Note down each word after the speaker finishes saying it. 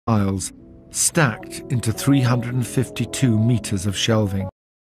files stacked into 352 meters of shelving.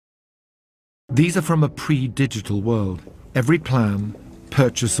 These are from a pre-digital world. Every plan,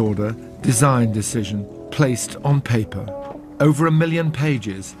 purchase order, design decision placed on paper. Over 1 million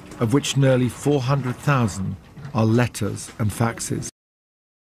pages, of which nearly 400,000 are letters and faxes.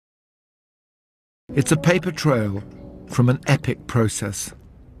 It's a paper trail from an epic process,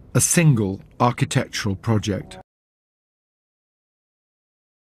 a single architectural project.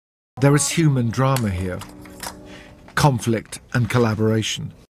 There is human drama here, conflict and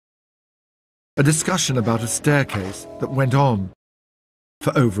collaboration. A discussion about a staircase that went on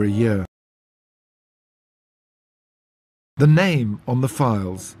for over a year. The name on the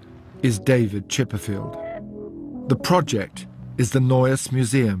files is David Chipperfield. The project is the Neues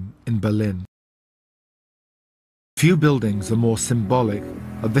Museum in Berlin. Few buildings are more symbolic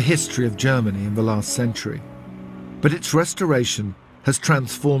of the history of Germany in the last century, but its restoration has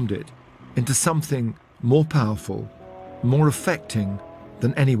transformed it into something more powerful, more affecting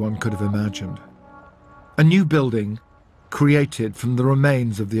than anyone could have imagined. A new building created from the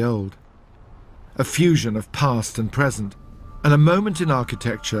remains of the old. A fusion of past and present, and a moment in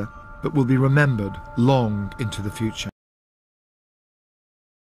architecture that will be remembered long into the future.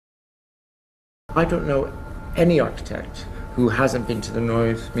 I don't know any architect who hasn't been to the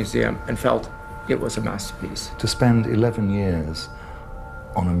Neues Museum and felt it was a masterpiece. To spend 11 years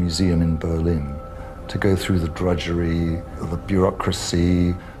on a museum in Berlin, to go through the drudgery, the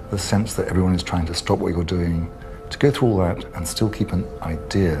bureaucracy, the sense that everyone is trying to stop what you're doing, to go through all that and still keep an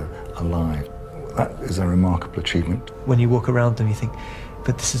idea alive, that is a remarkable achievement. When you walk around them, you think,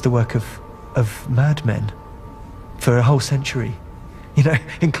 but this is the work of madmen for a whole century, you know,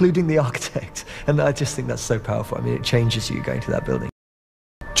 including the architect. And I just think that's so powerful. I mean, it changes you going to that building.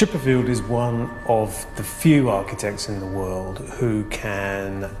 Chipperfield is one of the few architects in the world who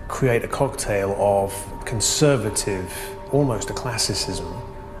can create a cocktail of conservative, almost a classicism,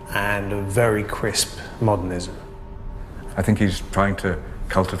 and a very crisp modernism. I think he's trying to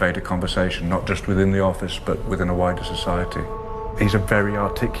cultivate a conversation, not just within the office, but within a wider society. He's a very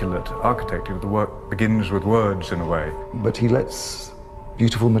articulate architect. The work begins with words, in a way. But he lets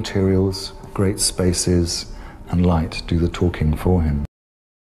beautiful materials, great spaces, and light do the talking for him.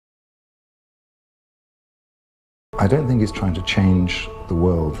 I don't think he's trying to change the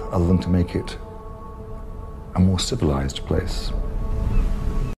world other than to make it a more civilized place.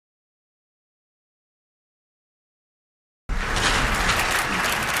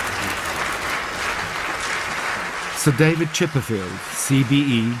 Sir David Chipperfield,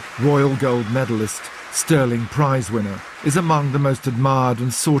 CBE, Royal Gold Medalist, Sterling Prize winner, is among the most admired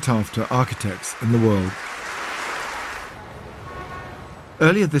and sought-after architects in the world.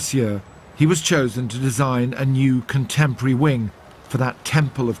 Earlier this year, he was chosen to design a new contemporary wing for that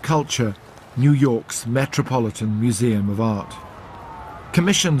temple of culture, New York's Metropolitan Museum of Art.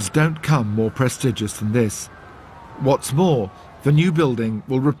 Commissions don't come more prestigious than this. What's more, the new building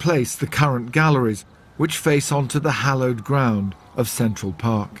will replace the current galleries which face onto the hallowed ground of Central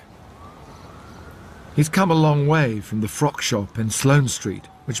Park. He's come a long way from the frock shop in Sloane Street,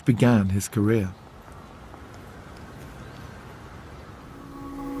 which began his career.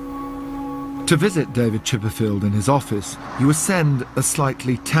 To visit David Chipperfield in his office, you ascend a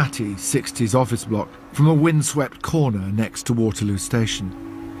slightly tatty 60s office block from a windswept corner next to Waterloo Station.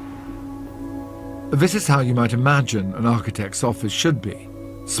 This is how you might imagine an architect's office should be.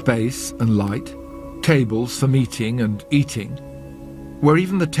 Space and light, tables for meeting and eating, where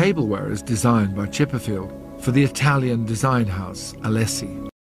even the tableware is designed by Chipperfield for the Italian design house Alessi.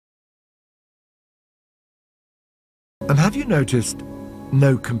 And have you noticed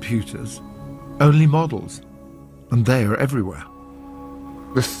no computers? Only models, and they are everywhere.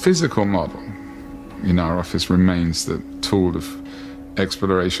 The physical model in our office remains the tool of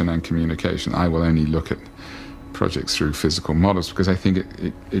exploration and communication. I will only look at projects through physical models because I think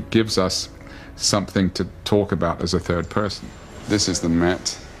it gives us something to talk about as a third person. This is the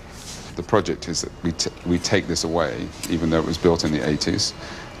Met. The project is that we take this away, even though it was built in the 80s,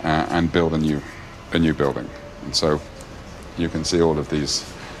 and build a new building. And so you can see all of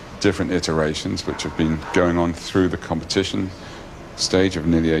these different iterations which have been going on through the competition stage of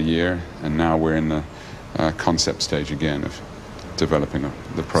nearly a year, and now we're in the concept stage again of developing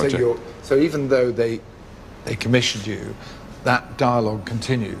the project. So even though they commissioned you, that dialogue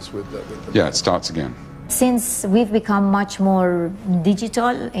continues with the... Yeah, it starts again. Since we've become much more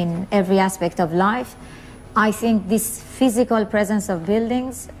digital in every aspect of life, I think this physical presence of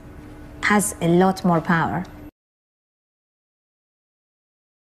buildings has a lot more power.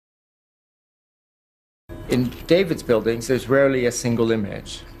 In David's buildings, there's rarely a single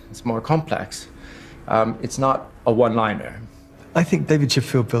image. It's more complex. It's not a one-liner. I think David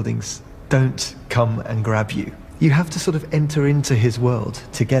Chipperfield buildings don't come and grab you. You have to sort of enter into his world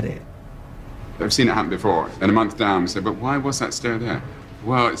to get it. I've seen it happen before. And a month down, we say, but why was that stair there?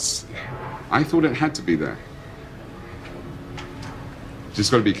 Well, I thought it had to be there.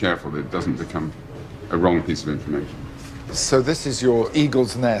 Just got to be careful that it doesn't become a wrong piece of information. So this is your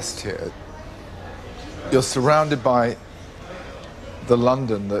eagle's nest here. You're surrounded by the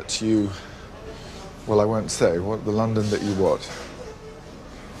London that you, well, I won't say, what the London that you what?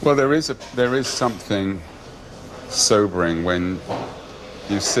 Well, there is something sobering when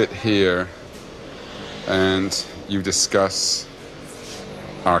you sit here and you discuss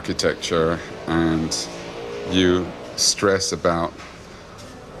architecture and you stress about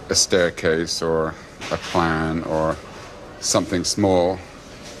a staircase or a plan or something small,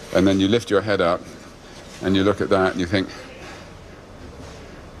 and then you lift your head up and you look at that and you think,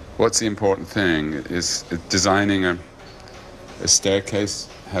 what's the important thing? Is designing a staircase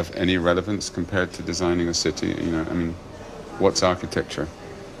have any relevance compared to designing a city? You know, I mean, what's architecture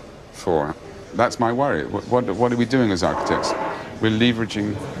for? That's my worry. What are we doing as architects? We're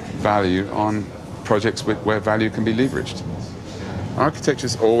leveraging value on projects where value can be leveraged. Architecture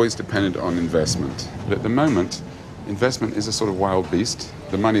is always dependent on investment. But at the moment, investment is a sort of wild beast.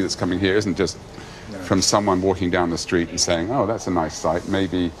 The money that's coming here isn't just from someone walking down the street and saying, oh, that's a nice site.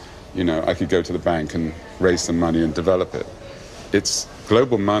 Maybe, you know, I could go to the bank and raise some money and develop it. It's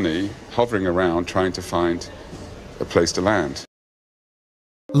global money hovering around trying to find a place to land.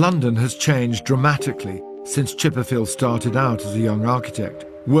 London has changed dramatically since Chipperfield started out as a young architect,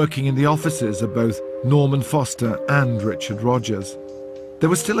 working in the offices of both Norman Foster and Richard Rogers. There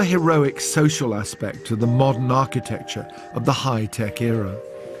was still a heroic social aspect to the modern architecture of the high-tech era.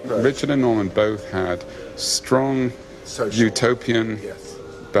 Richard and Norman both had strong utopian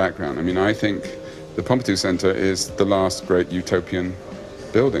background. I mean, I think the Pompidou Centre is the last great utopian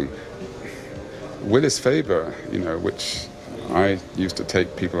building. Willis Faber, you know, which I used to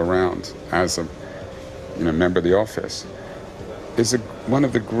take people around as a member of the office, is one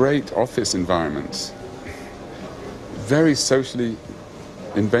of the great office environments. Very socially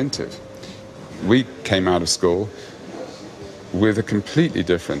inventive. We came out of school with a completely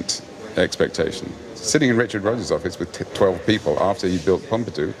different expectation. Sitting in Richard Rogers' office with 12 people after he built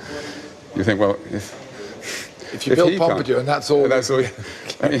Pompidou, you think, well, if you build Pompidou and that's all,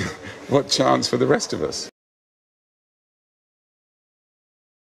 I mean, what chance for the rest of us?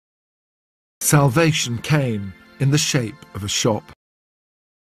 Salvation came in the shape of a shop.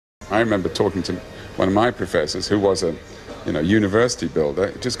 I remember talking to one of my professors who was a university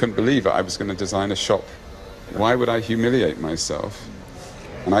builder. Just couldn't believe I was going to design a shop. Why would I humiliate myself?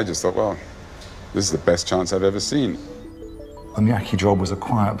 And I just thought, well, this is the best chance I've ever seen. The Miyake job was a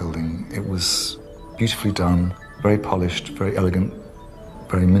quiet building. It was beautifully done, very polished, very elegant,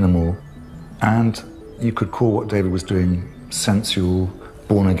 very minimal. And you could call what David was doing sensual,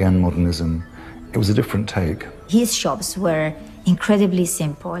 born-again modernism. It was a different take. His shops were incredibly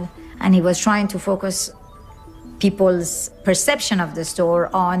simple, and he was trying to focus people's perception of the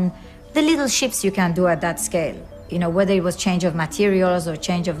store on the little shifts you can do at that scale, whether it was change of materials or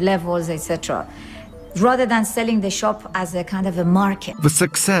change of levels, etc., rather than selling the shop as a kind of a market. The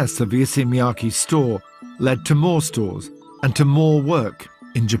success of Issey Miyake's store led to more stores and to more work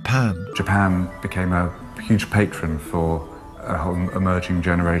in Japan. Japan became a huge patron for a whole emerging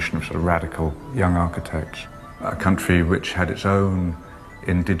generation of sort of radical young architects, a country which had its own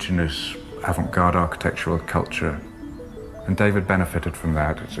indigenous avant-garde architectural culture. And David benefited from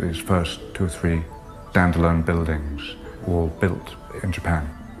that. His first 2 or 3 standalone buildings were all built in Japan.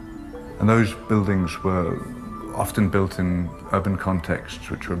 And those buildings were often built in urban contexts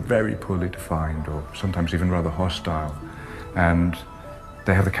which were very poorly defined or sometimes even rather hostile. And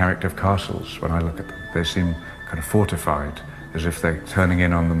they have the character of castles when I look at them. They seem kind of fortified, as if they're turning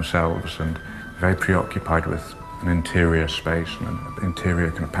in on themselves and very preoccupied with an interior space and an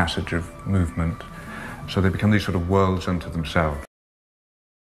interior kind of passage of movement. So they become these sort of worlds unto themselves.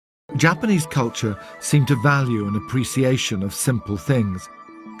 Japanese culture seemed to value an appreciation of simple things,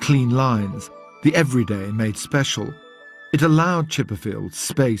 clean lines, the everyday made special. It allowed Chipperfield's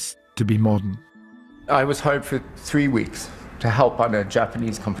space to be modern. I was hired for 3 weeks to help on a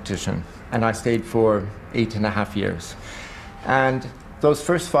Japanese competition, and I stayed for 8.5 years. And those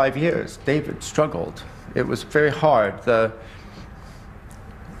first 5 years, David struggled. It was very hard.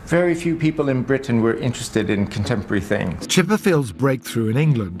 Very few people in Britain were interested in contemporary things. Chipperfield's breakthrough in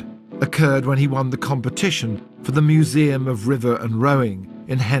England occurred when he won the competition for the Museum of River and Rowing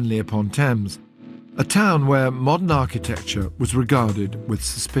in Henley-upon-Thames. a town where modern architecture was regarded with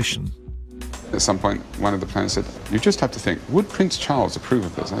suspicion. At some point, one of the planners said, "You just have to think, would Prince Charles approve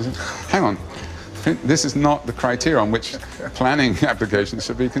of this?" And I said, "Hang on, this is not the criteria on which planning applications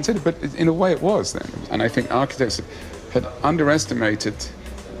should be considered." But in a way it was then. And I think architects had underestimated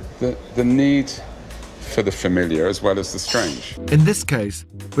the need for the familiar as well as the strange. In this case,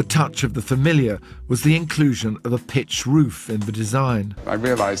 the touch of the familiar was the inclusion of a pitch roof in the design. I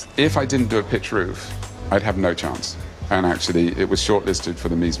realised if I didn't do a pitch roof, I'd have no chance. And actually, it was shortlisted for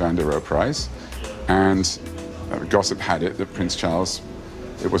the Mies van der Rohe Prize, and gossip had it that Prince Charles,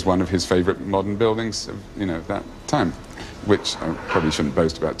 it was one of his favourite modern buildings of, that time, which I probably shouldn't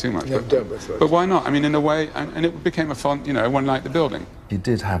boast about too much. But why not? I mean, in a way, and it became a font, one liked the building. He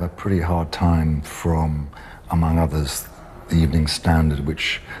did have a pretty hard time from, among others, the Evening Standard,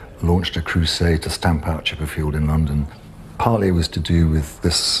 which launched a crusade to stamp out Chipperfield in London. Partly it was to do with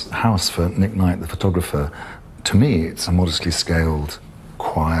this house for Nick Knight, the photographer. To me, it's a modestly scaled,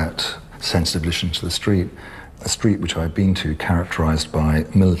 quiet, sensitive addition to the street, a street which I've been to characterised by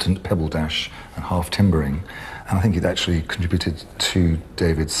militant pebble dash and half timbering. And I think it actually contributed to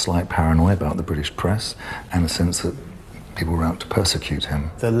David's slight paranoia about the British press and a sense that people were out to persecute him.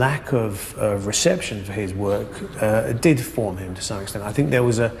 The lack of reception for his work did form him to some extent. I think there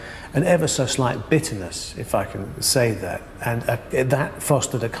was an ever so slight bitterness, if I can say that, and that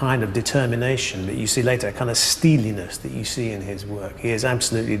fostered a kind of determination that you see later, a kind of steeliness that you see in his work. He is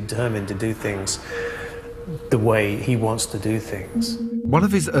absolutely determined to do things the way he wants to do things. One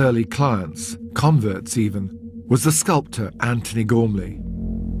of his early clients, converts even, was the sculptor Anthony Gormley.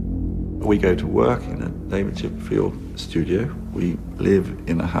 We go to work in a David Chipperfield studio. We live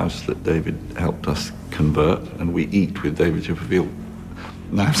in a house that David helped us convert, and we eat with David Chipperfield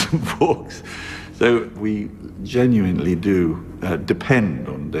knives and forks. So we genuinely do depend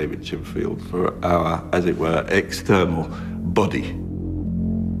on David Chipperfield for our, as it were, external body.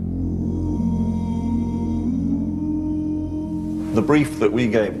 The brief that we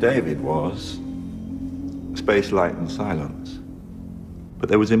gave David was space, light, and silence. But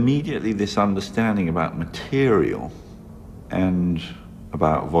there was immediately this understanding about material and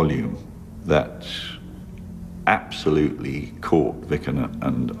about volume that absolutely caught Vicken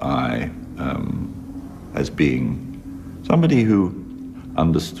and I as being somebody who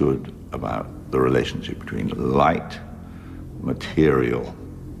understood about the relationship between light, material,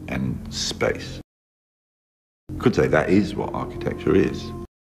 and space. Could say that is what architecture is.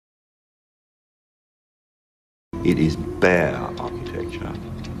 It is bare architecture.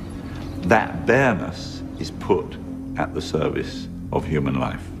 That bareness is put at the service of human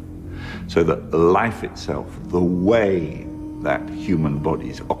life. So that life itself, the way that human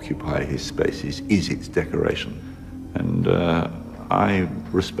bodies occupy his spaces, is its decoration. And I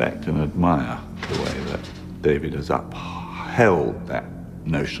respect and admire the way that David has upheld that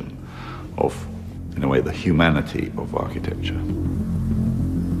notion of, in a way, the humanity of architecture.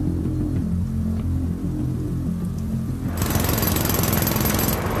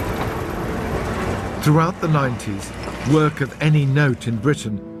 Throughout the 90s, work of any note in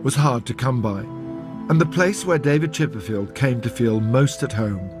Britain was hard to come by, and the place where David Chipperfield came to feel most at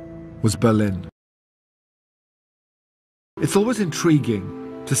home was Berlin. It's always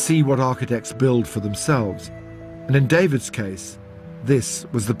intriguing to see what architects build for themselves, and in David's case, this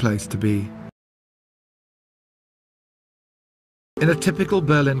was the place to be. In a typical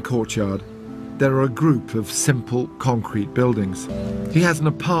Berlin courtyard, there are a group of simple concrete buildings. He has an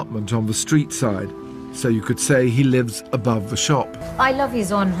apartment on the street side, so you could say he lives above the shop. I love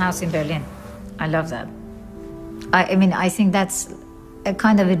his own house in Berlin. I love that. I mean, I think that's a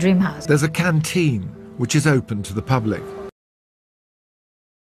kind of a dream house. There's a canteen which is open to the public.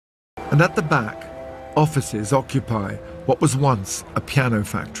 And at the back, offices occupy what was once a piano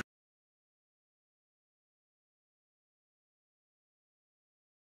factory.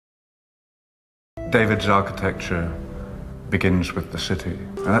 David's architecture begins with the city,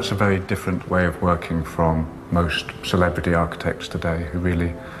 and that's a very different way of working from most celebrity architects today, who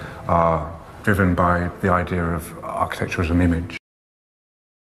really are driven by the idea of architecture as an image.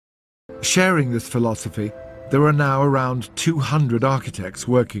 Sharing this philosophy, there are now around 200 architects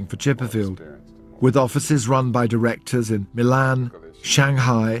working for Chipperfield, with offices run by directors in Milan,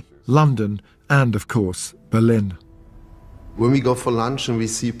 Shanghai, London, and of course, Berlin. When we go for lunch and we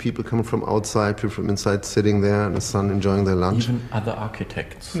see people coming from outside, people from inside sitting there in the sun enjoying their lunch. Even other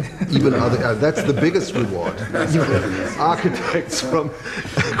architects. Even other, that's the biggest reward. Architects from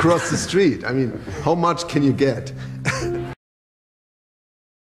across the street. I mean, how much can you get?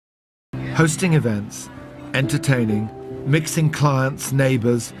 Hosting events, entertaining, Mixing clients,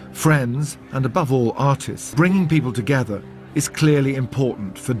 neighbours, friends, and above all artists, bringing people together is clearly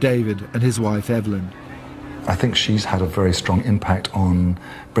important for David and his wife Evelyn. I think she's had a very strong impact on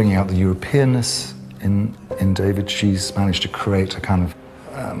bringing out the Europeanness in David. She's managed to create a kind of,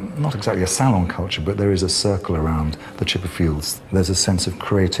 not exactly a salon culture, but there is a circle around the Chipperfields. There's a sense of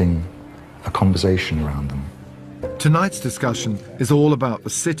creating a conversation around them. Tonight's discussion is all about the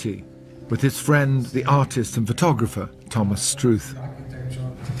city, with his friend, the artist and photographer, Thomas Struth.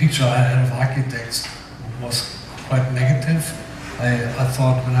 The picture I had of architects was quite negative. I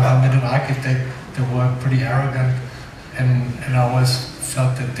thought whenever I met an architect, they were pretty arrogant, and I always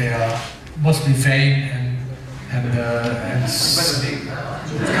felt that they must be vain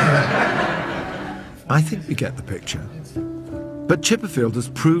I think we get the picture. But Chipperfield has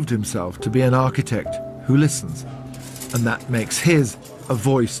proved himself to be an architect who listens, and that makes his a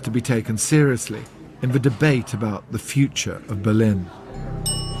voice to be taken seriously in the debate about the future of Berlin.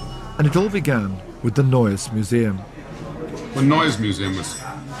 And it all began with the Neues Museum. The Neues Museum was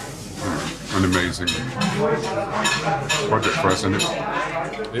an amazing project for us, and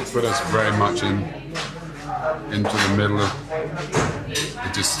it put us very much into the middle of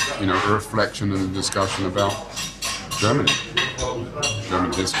just, a reflection and a discussion about Germany,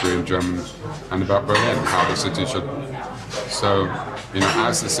 German history and about Berlin, how the city should. So,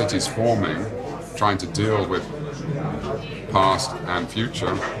 as the city's forming, trying to deal with past and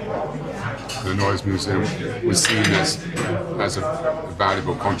future, the Neues Museum was seen as a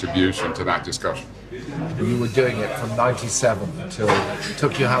valuable contribution to that discussion. You were doing it from 97 until it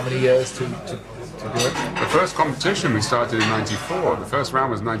took you how many years to do it? The first competition we started in 94. The first round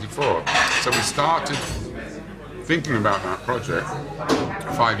was 94. So we started thinking about that project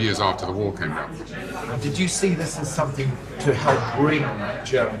 5 years after the wall came down. Did you see this as something to help bring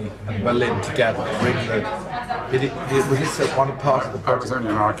Germany and Berlin together? Was this one part of the project? I was only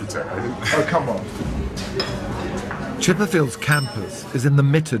an architect. Oh, come on. Chipperfield's campus is in the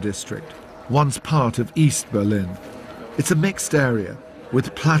Mitte district, once part of East Berlin. It's a mixed area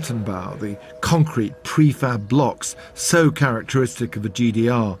with Plattenbau, the concrete prefab blocks so characteristic of the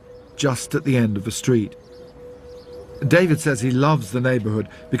GDR, just at the end of the street. David says he loves the neighbourhood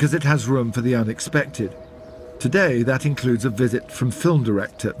because it has room for the unexpected. Today, that includes a visit from film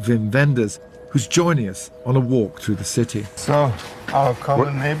director Wim Wenders, who's joining us on a walk through the city. So, our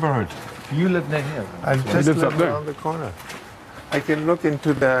common neighbourhood. You live near here? I just live around the corner. I can look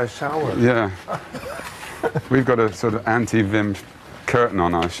into the shower. Yeah. We've got a sort of anti-Wim curtain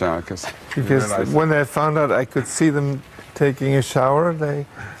on our shower because when they found out I could see them taking a shower, they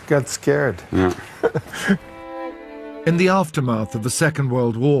got scared. Yeah. In the aftermath of the Second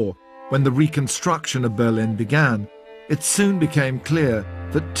World War, when the reconstruction of Berlin began, it soon became clear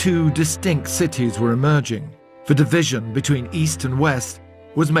that two distinct cities were emerging. The division between East and West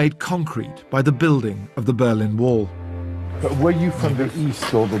was made concrete by the building of the Berlin Wall. But were you from the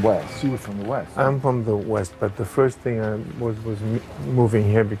East or the West? You were from the West. I'm from the West, but the first thing I was moving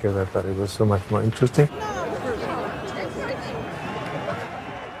here because I thought it was so much more interesting.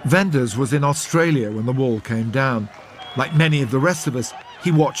 Wenders was in Australia when the wall came down. Like many of the rest of us,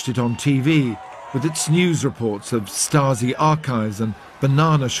 he watched it on TV, with its news reports of Stasi archives and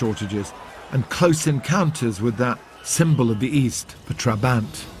banana shortages, and close encounters with that symbol of the East, the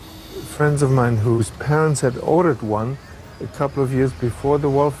Trabant. Friends of mine whose parents had ordered one a couple of years before the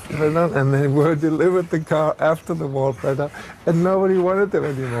wall fell down, and they were delivered the car after the wall fell down, and nobody wanted them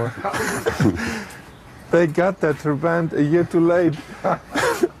anymore. They got that Trabant a year too late.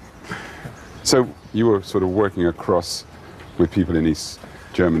 So you were sort of working across with people in East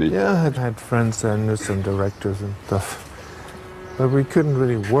Germany? Yeah, I had friends there, knew some directors and stuff. But we couldn't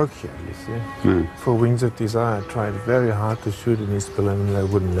really work here, you see. No. For Wings of Desire, I tried very hard to shoot in East Berlin, and they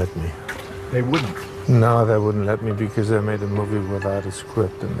wouldn't let me. They wouldn't? No, they wouldn't let me because they made a movie without a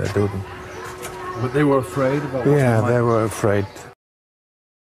script, and they didn't. But they were afraid about what Yeah, they were afraid.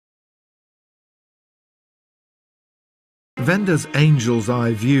 Wenders' angel's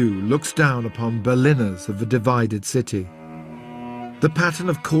eye view looks down upon Berliners of the divided city. The pattern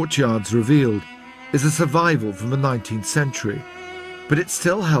of courtyards revealed is a survival from the 19th century, but it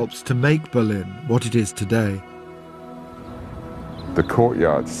still helps to make Berlin what it is today. The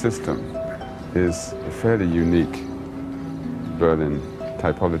courtyard system is a fairly unique Berlin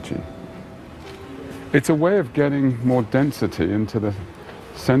typology. It's a way of getting more density into the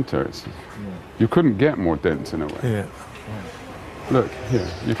centers. You couldn't get more dense in a way. Yeah. Look, here,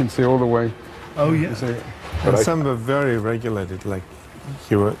 you can see all the way. Oh, yeah. And some were very regulated, like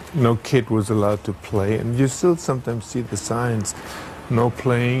no kid was allowed to play, and you still sometimes see the signs, no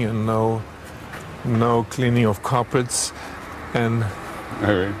playing and no no cleaning of carpets, and Oh,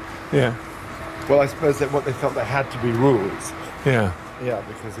 really? yeah, Well, I suppose that what they felt there had to be rules. yeah. Yeah,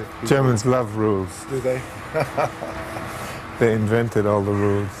 because if people- Germans love rules. Do they? They invented all the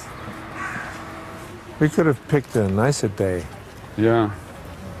rules. We could have picked a nicer day. Yeah.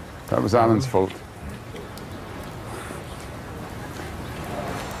 That was Alan's fault.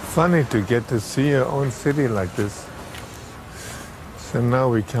 Funny to get to see your own city like this. So now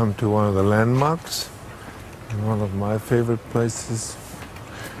we come to one of the landmarks, and one of my favorite places.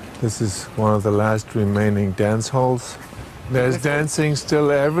 This is one of the last remaining dance halls. There's dancing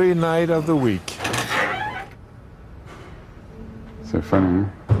still every night of the week. So funny, huh?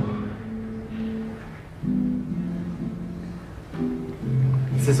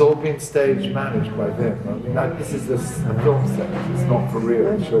 This has all been stage managed by them. I mean, this is a film set. It's not for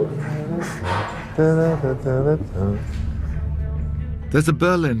real, sure. There's a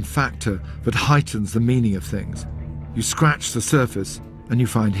Berlin factor that heightens the meaning of things. You scratch the surface and you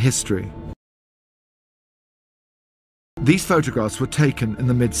find history. These photographs were taken in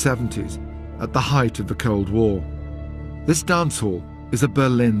the mid-70s, at the height of the Cold War. This dance hall is a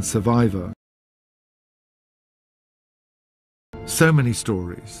Berlin survivor. So many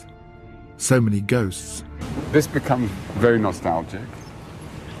stories, so many ghosts. This becomes very nostalgic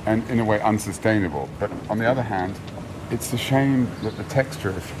and in a way unsustainable. But on the other hand, it's a shame that the texture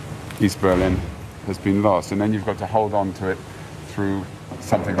of East Berlin has been lost, and then you've got to hold on to it through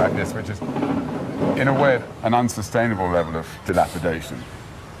something like this, which is in a way an unsustainable level of dilapidation.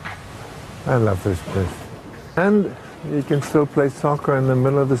 I love this place. And you can still play soccer in the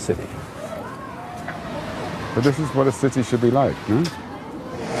middle of the city. But this is what a city should be like, no?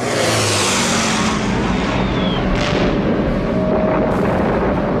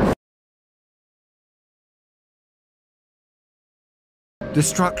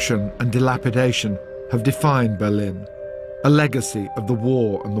 Destruction and dilapidation have defined Berlin, a legacy of the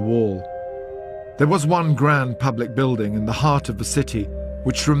war and the wall. There was one grand public building in the heart of the city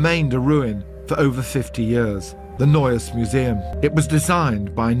which remained a ruin for over 50 years, the Neues Museum. It was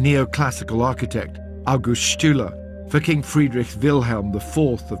designed by neoclassical architect August Stüler for King Friedrich Wilhelm IV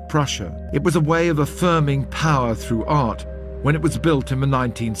of Prussia. It was a way of affirming power through art when it was built in the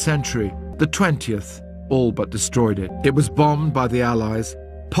 19th century. The 20th all but destroyed it. It was bombed by the Allies,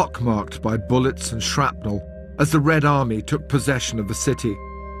 pockmarked by bullets and shrapnel, as the Red Army took possession of the city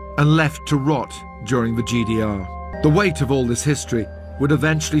and left to rot during the GDR. The weight of all this history would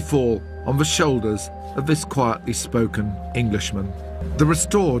eventually fall on the shoulders of this quietly spoken Englishman. The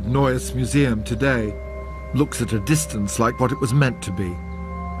restored Neues Museum today looks at a distance like what it was meant to be,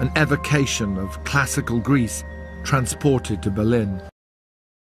 an evocation of classical Greece transported to Berlin.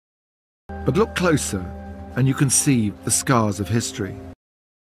 But look closer and you can see the scars of history.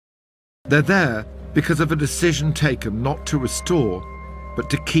 They're there because of a decision taken not to restore, but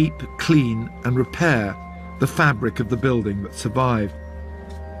to keep, clean and repair the fabric of the building that survived.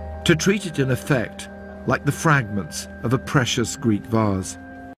 To treat it in effect like the fragments of a precious Greek vase.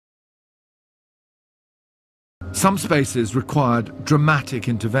 Some spaces required dramatic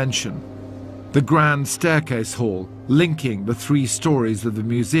intervention. The grand staircase hall, linking the 3 stories of the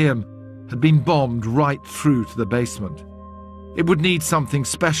museum, had been bombed right through to the basement. It would need something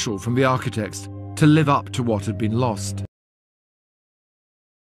special from the architects to live up to what had been lost.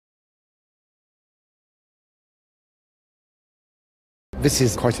 This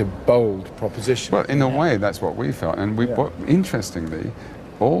is quite a bold proposition. Well, in a way, that's what we felt. And interestingly,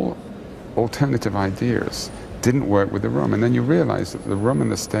 all alternative ideas didn't work with the room. And then you realize that the room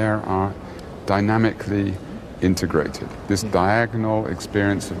and the stair are dynamically integrated. This diagonal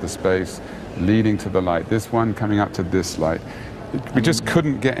experience of the space leading to the light, this one coming up to this light. We just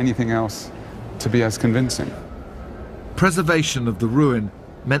couldn't get anything else to be as convincing. Preservation of the ruin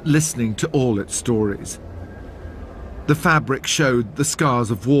meant listening to all its stories. The fabric showed the scars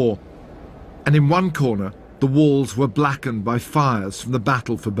of war, and in one corner, the walls were blackened by fires from the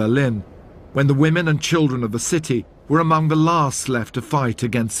battle for Berlin, when the women and children of the city were among the last left to fight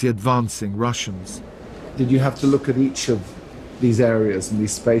against the advancing Russians. Did you have to look at each of these areas and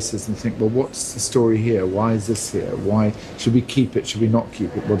these spaces and think, well, what's the story here? Why is this here? Why should we keep it? Should we not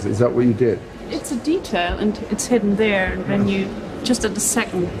keep it? Is that what you did? It's a detail and it's hidden there, and when you just at the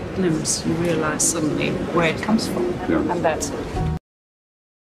second glimpse you realize suddenly where it comes from, and that's it.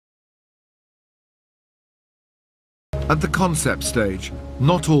 At the concept stage,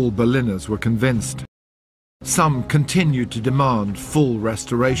 not all Berliners were convinced. Some continued to demand full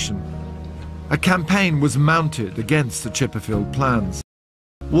restoration. A campaign was mounted against the Chipperfield plans.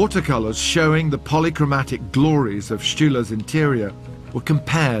 Watercolours showing the polychromatic glories of Stüler's interior were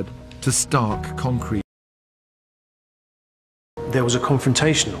compared to stark concrete. There was a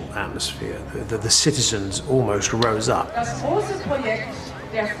confrontational atmosphere. The citizens almost rose up.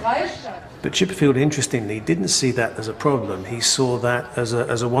 But Chipperfield, interestingly, didn't see that as a problem. He saw that as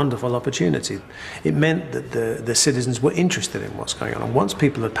a wonderful opportunity. It meant that the citizens were interested in what's going on. And once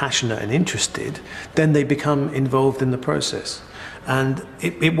people are passionate and interested, then they become involved in the process. And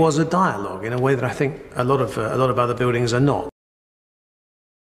it was a dialogue in a way that I think a lot of other buildings are not.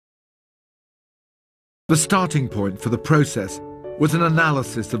 The starting point for the process was an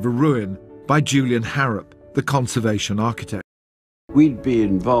analysis of a ruin by Julian Harrop, the conservation architect. We'd be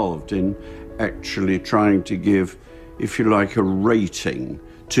involved in actually trying to give, if you like, a rating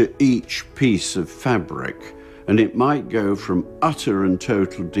to each piece of fabric, and it might go from utter and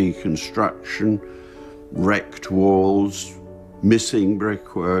total deconstruction, wrecked walls, missing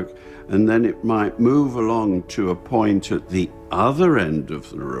brickwork, and then it might move along to a point at the other end of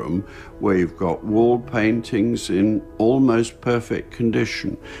the room where you've got wall paintings in almost perfect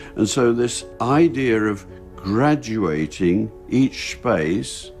condition. And so this idea of graduating each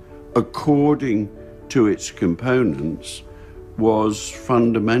space according to its components was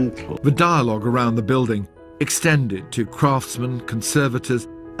fundamental. The dialogue around the building extended to craftsmen, conservators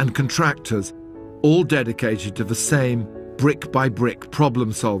and contractors, all dedicated to the same brick-by-brick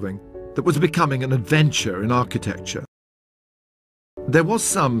problem-solving that was becoming an adventure in architecture. There was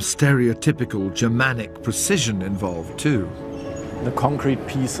some stereotypical Germanic precision involved too. The concrete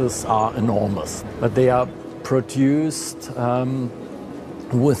pieces are enormous, but they are produced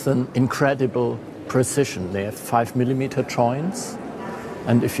with an incredible precision. They have 5mm joints,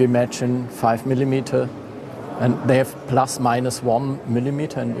 and if you imagine 5mm, and they have plus minus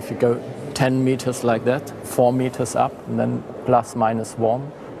 1mm, and if you go 10 meters like that, 4 meters up, and then plus minus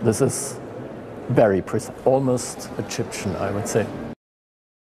 1, this is very precise, almost Egyptian, I would say.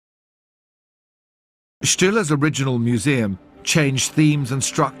 Stüller's original museum changed themes and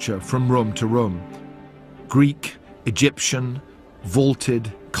structure from room to room. Greek, Egyptian,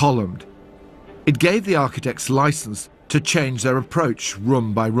 vaulted, columned. It gave the architects license to change their approach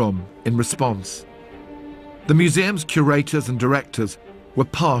room by room in response. The museum's curators and directors were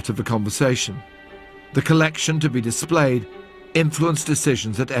part of the conversation. The collection to be displayed influenced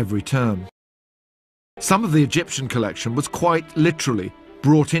decisions at every turn. Some of the Egyptian collection was quite literally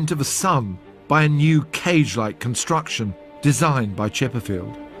brought into the sun by a new cage-like construction designed by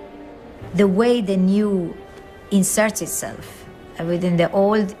Chipperfield. The way the new inserts itself within the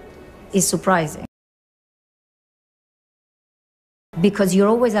old is surprising. Because you're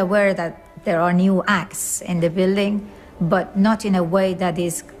always aware that there are new acts in the building, but not in a way that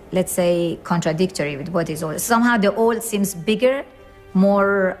is, let's say, contradictory with what is old. Somehow the old seems bigger,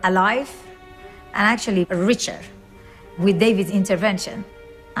 more alive, and actually richer with David's intervention.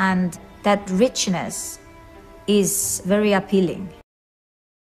 And that richness is very appealing.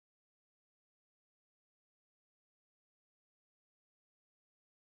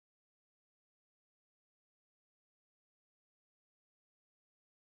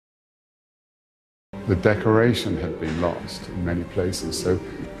 The decoration had been lost in many places, so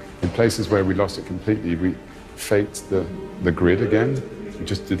in places where we lost it completely, we faked the grid again. We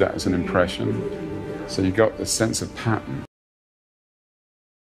just did that as an impression, so you got a sense of pattern.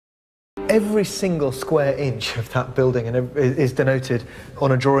 Every single square inch of that building is denoted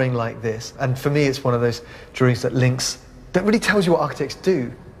on a drawing like this, and for me it's one of those drawings that really tells you what architects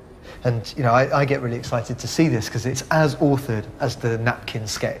do. And you know, I get really excited to see this because it's as authored as the napkin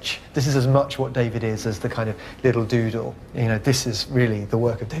sketch. This is as much what David is as the kind of little doodle. You know, this is really the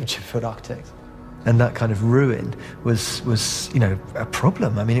work of David Chipperfield architects. And that kind of ruin was you know, a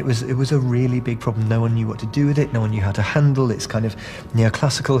problem. I mean, it was a really big problem. No one knew what to do with it. No one knew how to handle its kind of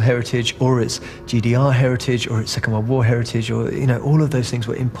neoclassical heritage, or its GDR heritage, or its Second World War heritage, or you know, all of those things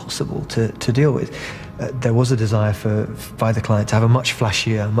were impossible to deal with. There was a desire by the client to have a much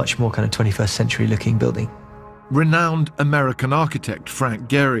flashier, much more kind of 21st century looking building. Renowned American architect Frank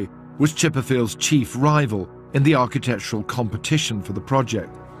Gehry was Chipperfield's chief rival in the architectural competition for the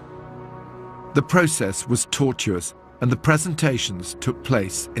project. The process was tortuous, and the presentations took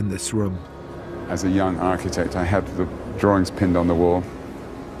place in this room. As a young architect, I had the drawings pinned on the wall,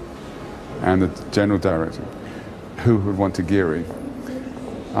 and the general director, who would want to Gehry,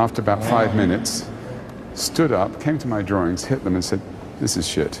 after about 5 minutes, stood up, came to my drawings, hit them and said, "This is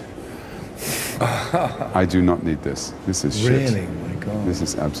shit. I do not need this. This is shit. Really? My God. This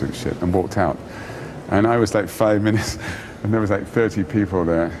is absolute shit," and walked out. And I was like 5 minutes, and there was like 30 people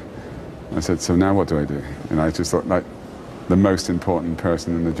there. I said, "So now what do I do?" And I just thought, like, the most important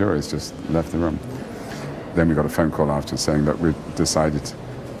person in the jury has just left the room. Then we got a phone call after saying that we've decided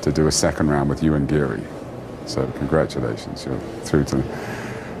to do a second round with you and Geary. So congratulations, you're through to...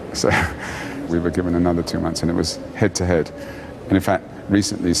 So we were given another 2 months, and it was head-to-head. And in fact,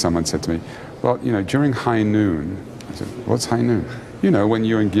 recently someone said to me, well, you know, during high noon, I said, what's high noon? You know, when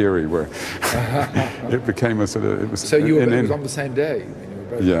you and Geary were... It became a sort of... It was so you were, it was on the same day?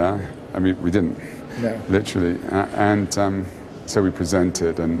 Yeah, I mean, we didn't, literally. So we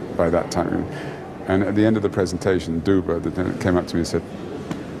presented, and by that time, and at the end of the presentation, Duba came up to me and said,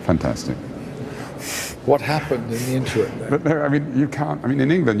 fantastic. What happened in the interim then? But no, I mean, you can't, I mean, in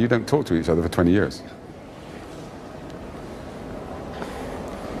England, you don't talk to each other for 20 years.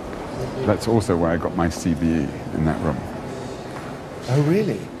 That's also where I got my CBE, in that room. Oh,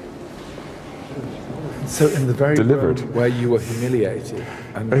 really? So in the very room where you were humiliated,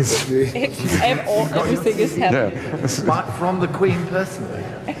 and everything is happening. But from the Queen personally.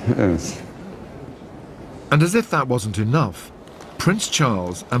 Yes. And as if that wasn't enough, Prince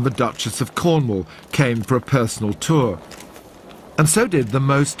Charles and the Duchess of Cornwall came for a personal tour. And so did the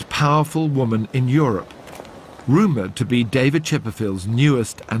most powerful woman in Europe, rumoured to be David Chipperfield's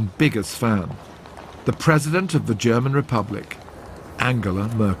newest and biggest fan, the President of the German Republic, Angela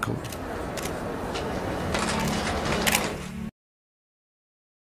Merkel.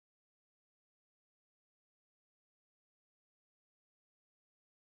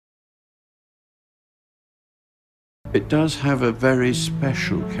 It does have a very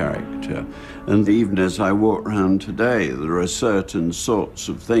special character, and even as I walk around today, there are certain sorts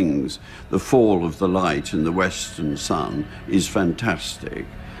of things. The fall of the light in the western sun is fantastic,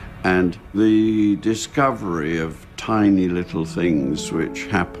 and the discovery of tiny little things which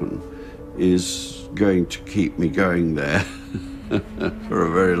happen is going to keep me going there for a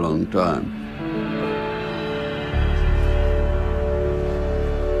very long time.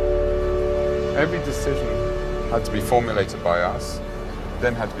 Every decision had to be formulated by us,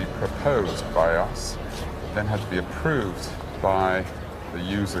 then had to be proposed by us, then had to be approved by the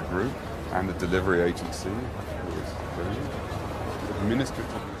user group and the delivery agency, who was the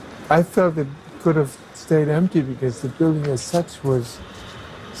administrative. I felt it could have stayed empty because the building as such was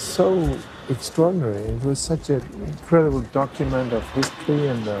so extraordinary. It was such an incredible document of history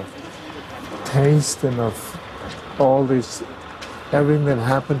and of taste and of all this, everything that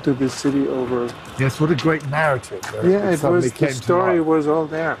happened to this city over. Yes, what a great narrative. Yeah, it was, the story was all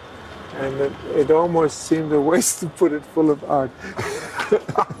there. And it almost seemed a waste to put it full of art.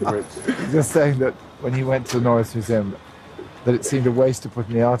 Just saying that when he went to the Norris Museum, that it seemed a waste to put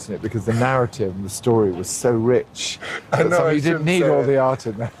any art in it because the narrative and the story was so rich. I know, you didn't need all the art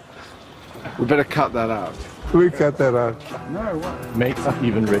in there. We better cut that out. We cut that out. No, what? Makes it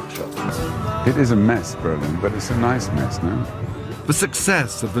even richer. It is a mess, Berlin, but it's a nice mess, no? The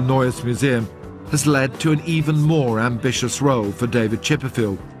success of the Neues Museum has led to an even more ambitious role for David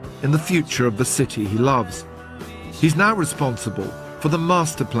Chipperfield in the future of the city he loves. He's now responsible for the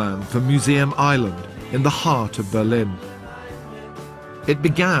master plan for Museum Island in the heart of Berlin. It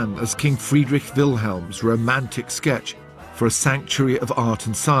began as King Friedrich Wilhelm's romantic sketch for a sanctuary of art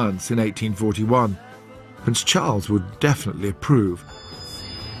and science in 1841. Prince Charles would definitely approve.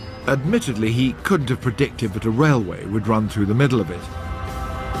 Admittedly, he couldn't have predicted that a railway would run through the middle of it.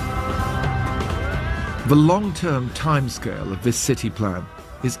 The long-term timescale of this city plan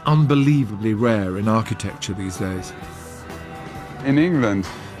is unbelievably rare in architecture these days. In England,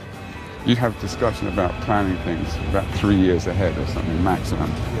 you have discussion about planning things about 3 years ahead or something,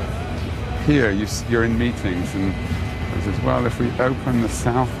 maximum. Here, you're in meetings and it says, well, if we open the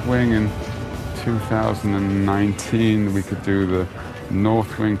south wing in 2019, we could do the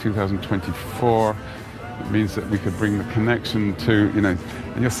north wing 2024. It means that we could bring the connection to, you know,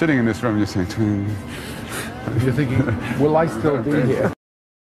 and you're sitting in this room and you're saying, you're thinking, will I still be here?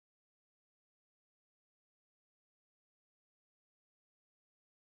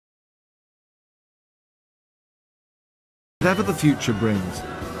 Whatever the future brings,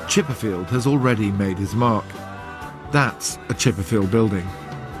 Chipperfield has already made his mark. That's a Chipperfield building.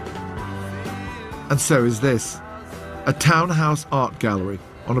 And so is this, a townhouse art gallery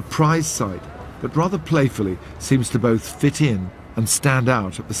on a prize site that rather playfully seems to both fit in and stand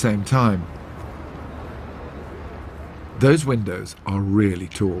out at the same time. Those windows are really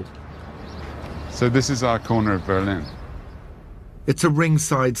tall. So this is our corner of Berlin. It's a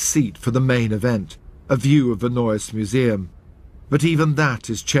ringside seat for the main event, a view of the Neues Museum. But even that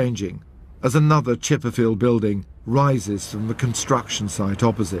is changing, as another Chipperfield building rises from the construction site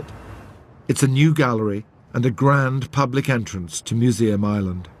opposite. It's a new gallery and a grand public entrance to Museum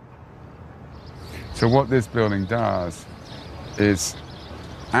Island. So what this building does is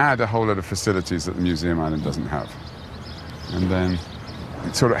add a whole lot of facilities that the Museum Island doesn't have. And then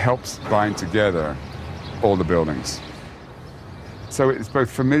it sort of helps bind together all the buildings. So it's both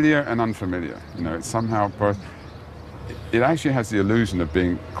familiar and unfamiliar. You know, it's somehow both. It actually has the illusion of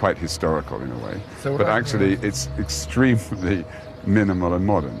being quite historical in a way, but actually it's extremely minimal and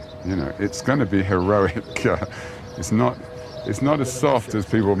modern. You know, it's going to be heroic. It's not as soft as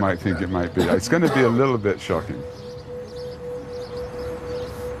people might think it might be. It's going to be a little bit shocking.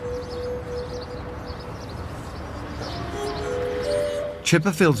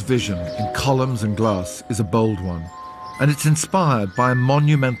 Chipperfield's vision in columns and glass is a bold one, and it's inspired by a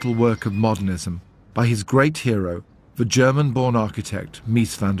monumental work of modernism by his great hero, the German-born architect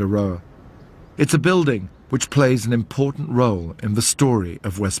Mies van der Rohe. It's a building which plays an important role in the story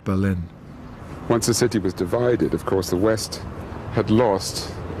of West Berlin. Once the city was divided, of course, the West had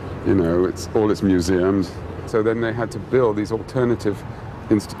lost, you know, all its museums. So then they had to build these alternative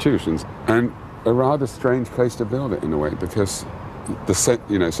institutions, and a rather strange place to build it in a way, because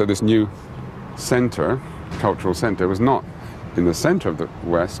so this new center, cultural center, was not in the center of the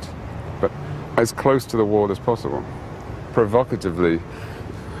West, but as close to the wall as possible. Provocatively,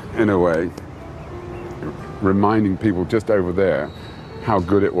 in a way, reminding people just over there how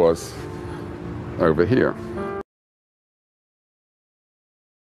good it was over here.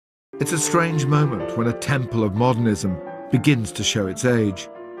 It's a strange moment when a temple of modernism begins to show its age.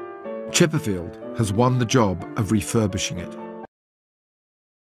 Chipperfield has won the job of refurbishing it.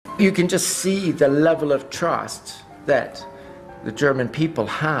 You can just see the level of trust that the German people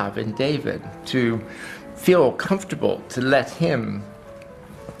have in David to feel comfortable to let him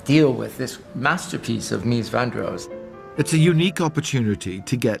deal with this masterpiece of Mies van der Rohe's. It's a unique opportunity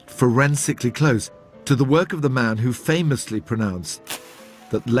to get forensically close to the work of the man who famously pronounced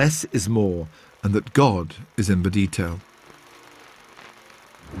that less is more and that God is in the detail.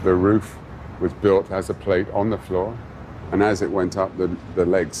 The roof was built as a plate on the floor, and as it went up, the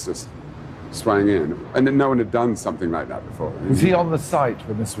legs just swang in. And no one had done something like that before. Was he on the site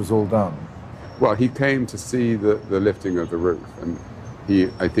when this was all done? Well, he came to see the lifting of the roof, and he,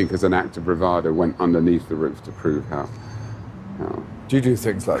 I think, as an act of bravado, went underneath the roof to prove how. Do you do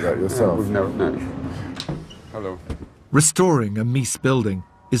things like that yourself? No. Hello. Restoring a Mies building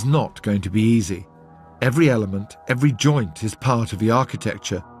is not going to be easy. Every element, every joint is part of the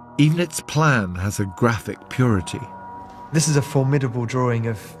architecture. Even its plan has a graphic purity. This is a formidable drawing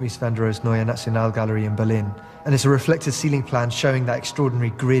of Mies van der Rohe's Neue Nationalgalerie in Berlin. And it's a reflected ceiling plan showing that extraordinary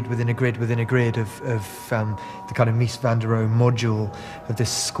grid within a grid within a grid of the kind of Mies van der Rohe module of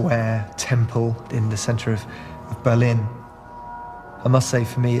this square temple in the center of Berlin. I must say,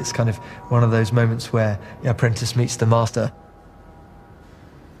 for me, it's kind of one of those moments where the apprentice meets the master.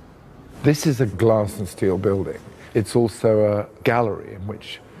 This is a glass and steel building. It's also a gallery in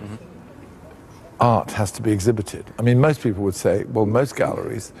which art has to be exhibited. I mean, most people would say, well, most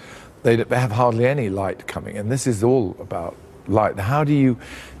galleries, they have hardly any light coming in. This is all about light. How do you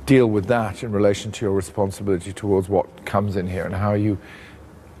deal with that in relation to your responsibility towards what comes in here, and how are you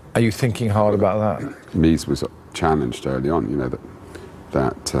thinking hard about that? Mies was challenged early on, you know,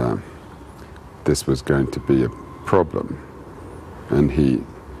 that this was going to be a problem, and he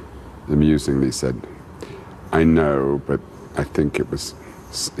amusingly said, "I know, but I think it's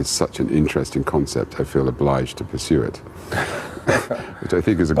such an interesting concept, I feel obliged to pursue it." Which I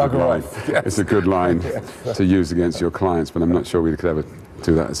think is a good line. Yes. It's a good line to use against your clients, but I'm not sure we could ever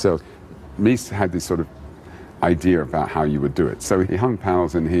do that ourselves. Mies had this sort of idea about how you would do it. So he hung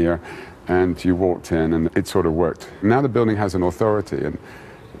panels in here, and you walked in, and it sort of worked. Now the building has an authority,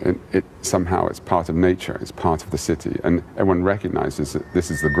 and it somehow it's part of nature, it's part of the city, and everyone recognizes that this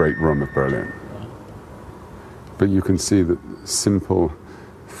is the great room of Berlin. But you can see that simple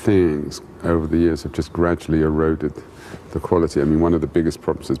things over the years have just gradually eroded the quality. I mean, one of the biggest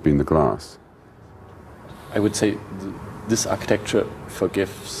problems has been the glass. I would say this architecture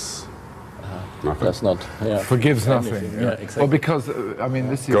forgives. Does not. Yeah, forgives nothing. Yeah, exactly. Well, because I mean,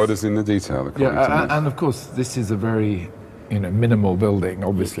 this is God is in the detail. And of course, this is a very minimal building,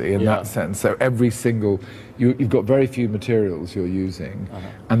 obviously, in that sense. So every single, you've got very few materials you're using,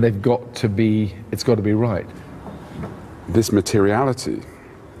 and they've got to be. It's got to be right. This materiality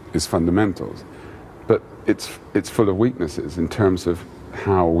is fundamental, but it's full of weaknesses in terms of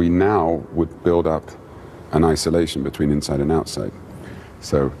how we now would build up an isolation between inside and outside.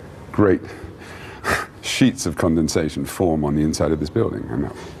 So great sheets of condensation form on the inside of this building, and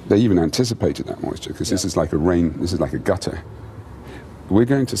they even anticipated that moisture, because this is like a rain, this is like a gutter. We're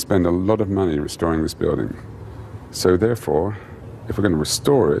going to spend a lot of money restoring this building, so therefore, if we're going to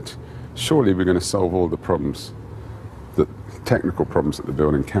restore it, surely we're going to solve all the problems, the technical problems that the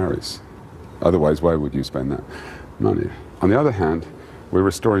building carries. Otherwise, why would you spend that money? On the other hand, we're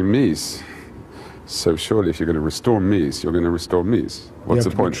restoring Mies. So surely if you're going to restore Mies, you're going to restore Mies. What's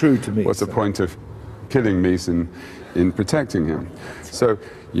the point? True to Mies. What's the point of killing Mies in protecting him? So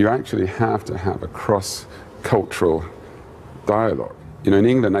you actually have to have a cross-cultural dialogue. You know, in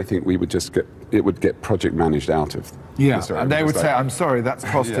England, I think it would get project managed out of. Yeah, and they would say, I'm sorry, that's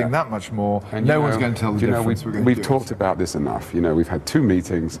costing that much more. And no one's going to tell the difference. We've talked about this enough. You know, we've had 2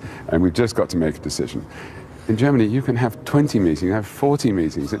 meetings and we've just got to make a decision. In Germany, you can have 20 meetings, you have 40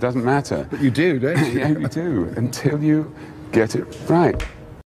 meetings, it doesn't matter. But you do, don't you? Yeah, you do, until you get it right.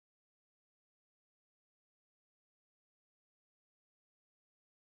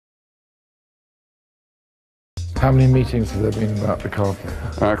 How many meetings have there been about the carpet?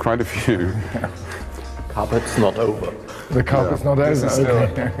 Quite a few. Carpet's not over. The carpet's not over.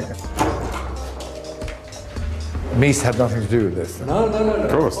 Okay. Mies had nothing to do with this. No.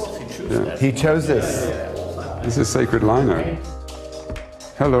 Of course. He chose this. This is sacred lino.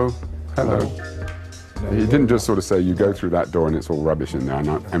 Hello. He didn't just sort of say, you go through that door and it's all rubbish in there,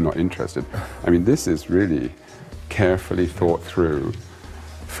 I'm not interested. I mean, this is really carefully thought through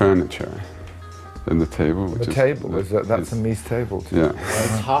furniture. And the table. That's a Mies table too. Yeah.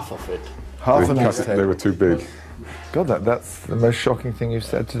 It's half of it. Half a Mies table. They were too big. God, that's the most shocking thing you've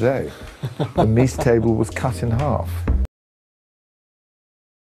said today. The Mies table was cut in half.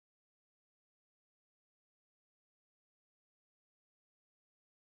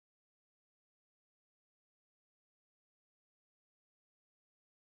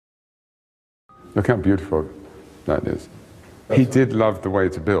 Look how beautiful that is. He did love the way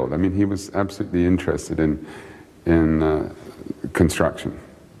to build. I mean, he was absolutely interested in construction,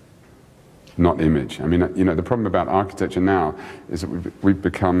 not image. I mean, you know, the problem about architecture now is that we've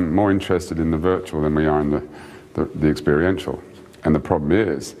become more interested in the virtual than we are in the experiential. And the problem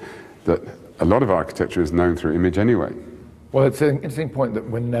is that a lot of architecture is known through image anyway. Well, it's an interesting point that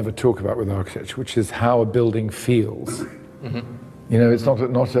we never talk about with architecture, which is how a building feels. Mm-hmm. You know, it's not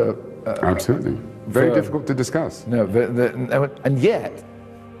a absolutely. Very difficult to discuss. No, and yet,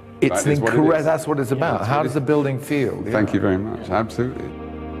 it's incorrect. That's what it's about. How does a building feel? Thank you very much. Absolutely.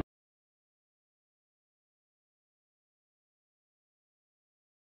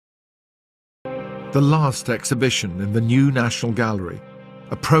 The last exhibition in the new National Gallery,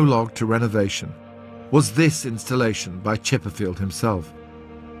 a prologue to renovation, was this installation by Chipperfield himself,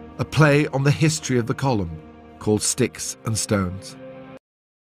 a play on the history of the column called Sticks and Stones.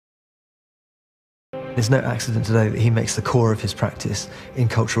 There's no accident today that he makes the core of his practice in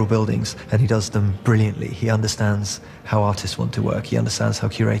cultural buildings, and he does them brilliantly. He understands how artists want to work. He understands how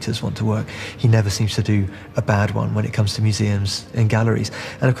curators want to work. He never seems to do a bad one when it comes to museums and galleries.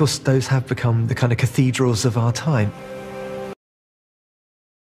 And of course, those have become the kind of cathedrals of our time.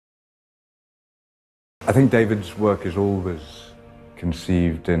 I think David's work is always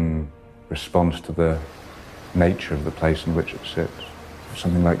conceived in response to the nature of the place in which it sits.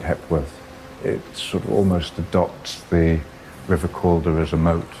 Something like Hepworth. It sort of almost adopts the River Calder as a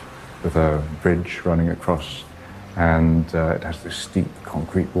moat with a bridge running across, and it has these steep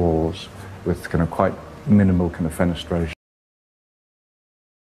concrete walls with kind of quite minimal kind of fenestration.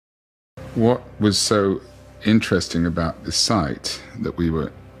 What was so interesting about the site that we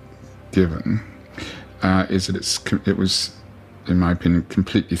were given is that it was, in my opinion,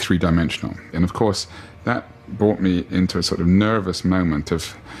 completely three-dimensional. And of course, that brought me into a sort of nervous moment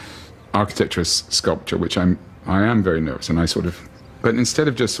of architecture as sculpture, which I am very nervous, and but instead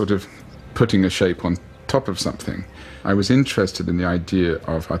of just sort of putting a shape on top of something, I was interested in the idea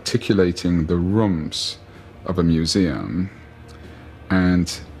of articulating the rooms of a museum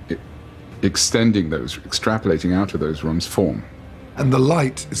and extending those, extrapolating out of those rooms form. And the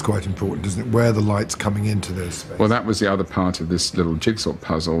light is quite important, isn't it? Where the light's coming into those spaces. Well, that was the other part of this little jigsaw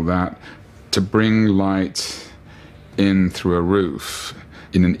puzzle, that to bring light in through a roof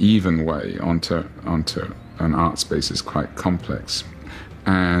in an even way onto an art space is quite complex.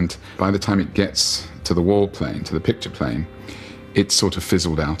 And by the time it gets to the wall plane, to the picture plane, it's sort of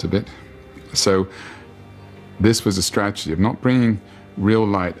fizzled out a bit. So this was a strategy of not bringing real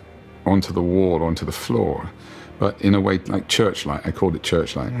light onto the wall, onto the floor, but in a way like church light. I called it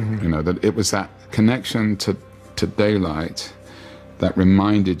church light. Mm-hmm. You know, that it was that connection to daylight that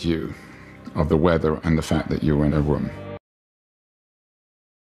reminded you of the weather and the fact that you were in a room.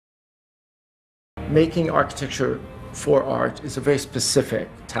 Making architecture for art is a very specific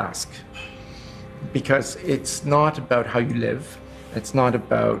task, because it's not about how you live, it's not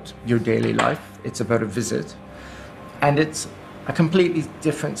about your daily life, it's about a visit. And it's a completely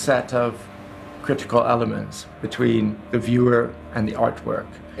different set of critical elements between the viewer and the artwork.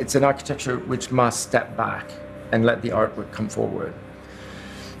 It's an architecture which must step back and let the artwork come forward.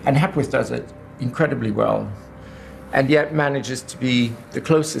 And Hepworth does it incredibly well, and yet manages to be the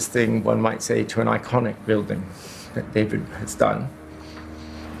closest thing, one might say, to an iconic building that David has done.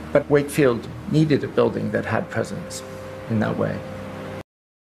 But Wakefield needed a building that had presence in that way.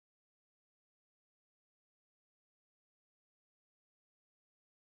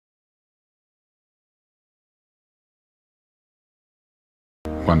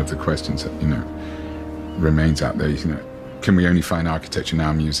 One of the questions that, remains out there is, can we only find architecture in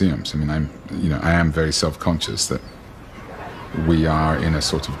our museums? I mean, I am very self-conscious that we are in a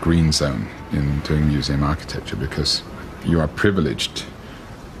sort of green zone in doing museum architecture, because you are privileged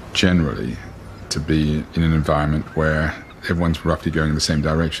generally to be in an environment where everyone's roughly going in the same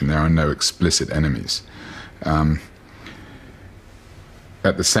direction. There are no explicit enemies. At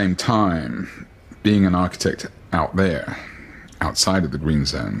the same time, being an architect out there, outside of the green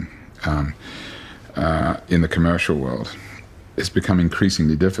zone, in the commercial world, it's become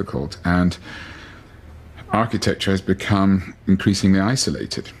increasingly difficult, and architecture has become increasingly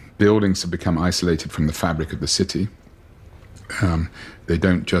isolated. Buildings have become isolated from the fabric of the city. They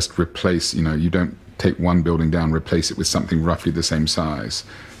don't just replace, you don't take one building down, replace it with something roughly the same size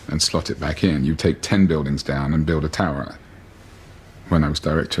and slot it back in. You take 10 buildings down and build a tower. When I was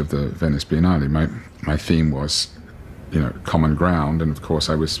director of the Venice Biennale, my theme was, common ground, and of course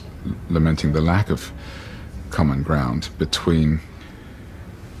I was lamenting the lack of common ground between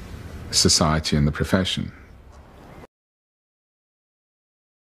society and the profession.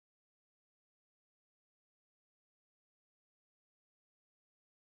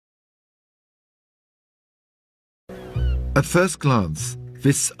 At first glance,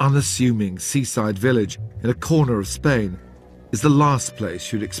 this unassuming seaside village in a corner of Spain is the last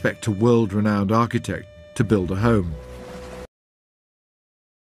place you'd expect a world-renowned architect to build a home.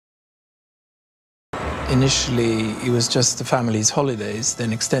 Initially, it was just the family's holidays,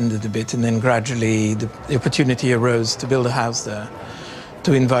 then extended a bit, and then gradually the opportunity arose to build a house there,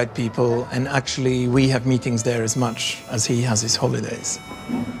 to invite people, and actually we have meetings there as much as he has his holidays.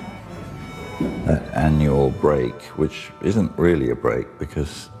 That annual break, which isn't really a break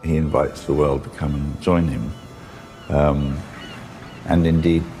because he invites the world to come and join him, and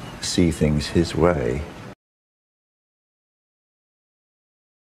indeed see things his way.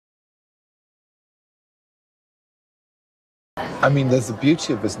 I mean, there's the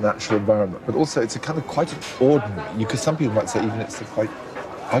beauty of this natural environment, but also it's a kind of quite ordinary, some people might say even it's a quite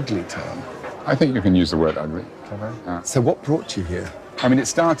ugly town. I think you can use the word ugly. Can I? So what brought you here? I mean, it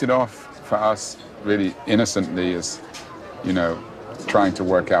started off for us really innocently as, trying to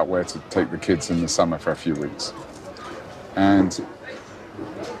work out where to take the kids in the summer for a few weeks. And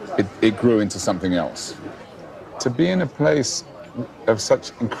it grew into something else. To be in a place of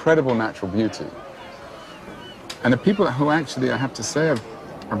such incredible natural beauty, and the people who actually, I have to say,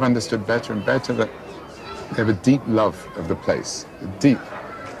 I've understood better and better that they have a deep love of the place, a deep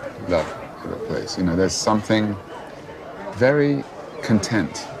love of the place. There's something very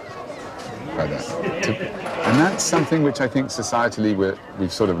content by that. And that's something which I think societally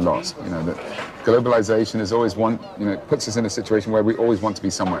we've sort of lost. That globalization is always it puts us in a situation where we always want to be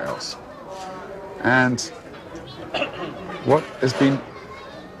somewhere else. And what has been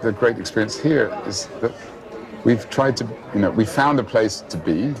the great experience here is that we've tried to, we found a place to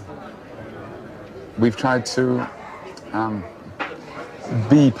be. We've tried to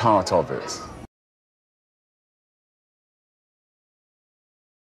be part of it.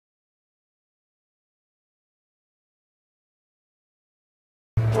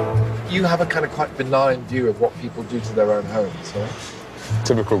 You have a kind of quite benign view of what people do to their own homes, right?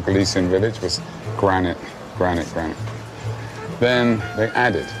 Typical Galician village was granite, granite, granite. Then they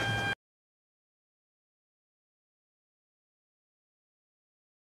added.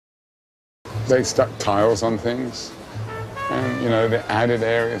 They stuck tiles on things, and, they added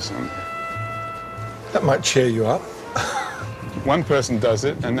areas on. That might cheer you up. One person does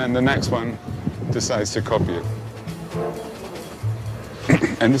it, and then the next one decides to copy it.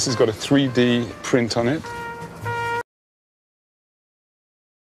 And this has got a 3D print on it.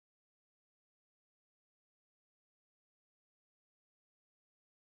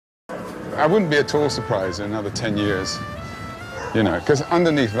 I wouldn't be at all surprised in another 10 years, because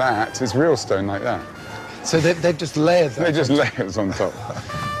underneath that is real stone like that. So they've just layered that? They're just layers on top.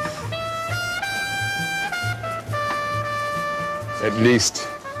 At least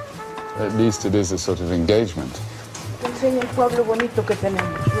it is a sort of engagement. Enseña el pueblo bonito que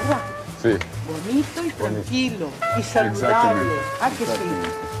tenemos, ¿verdad? Sí. Bonito y tranquilo y saludable. ¿Ah, que sí?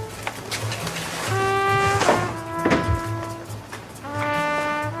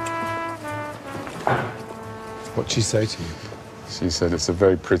 What'd she say to you? She said it's a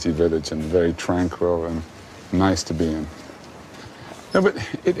very pretty village and very tranquil and nice to be in. No, but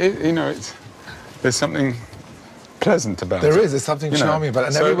there's something pleasant about it. There's something charming about it.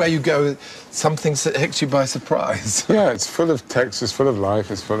 And everywhere you go, something hits you by surprise. Yeah, it's full of text, it's full of life,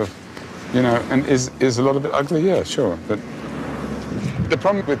 it's full of, and is a lot of it ugly? Yeah, sure. But the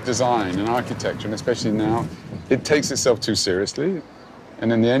problem with design and architecture, and especially now, it takes itself too seriously.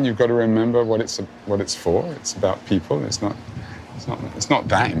 And in the end, you've got to remember what it's for. It's about people. It's not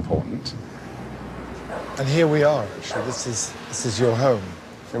that important. And here we are, actually. This is your home.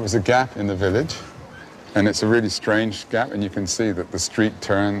 There was a gap in the village, and it's a really strange gap, and you can see that the street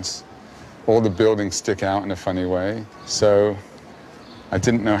turns, all the buildings stick out in a funny way. So I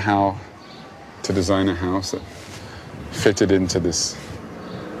didn't know how to design a house that fitted into this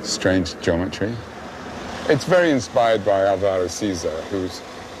strange geometry. It's very inspired by Alvaro Siza, who's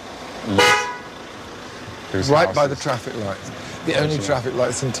right by the traffic lights. The only traffic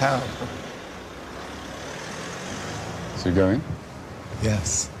lights in town. So you going?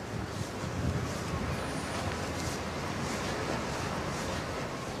 Yes.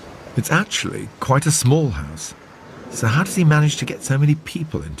 It's actually quite a small house. So how does he manage to get so many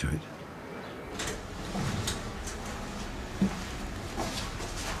people into it?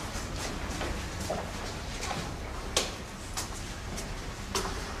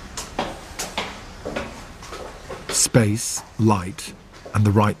 Space, light, and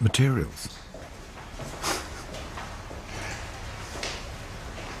the right materials.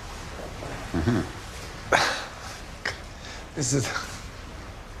 This is...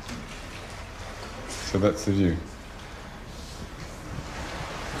 So that's the view.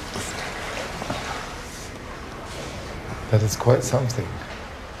 That is quite something.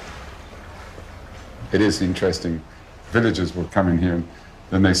 It is interesting. Villagers will come in here and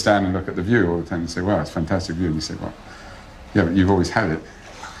then they stand and look at the view all the time and say, wow, it's a fantastic view. And you say, well, yeah, but you've always had it.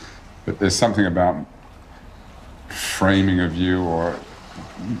 But there's something about framing a view or,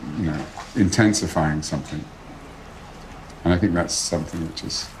 intensifying something. And I think that's something which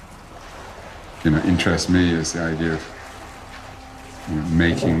is, interests me, is the idea of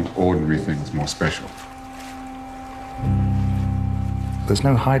making ordinary things more special. There's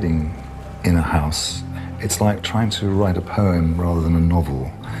no hiding in a house. It's like trying to write a poem rather than a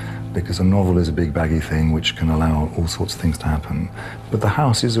novel, because a novel is a big baggy thing which can allow all sorts of things to happen. But the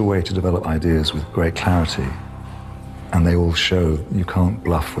house is a way to develop ideas with great clarity, and they all show you can't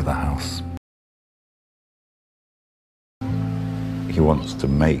bluff with a house. He wants to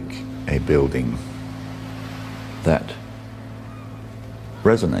make a building that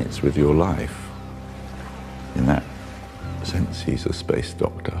resonates with your life. In that sense, he's a space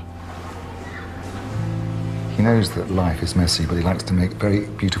doctor. He knows that life is messy, but he likes to make very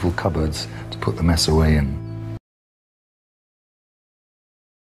beautiful cupboards to put the mess away in.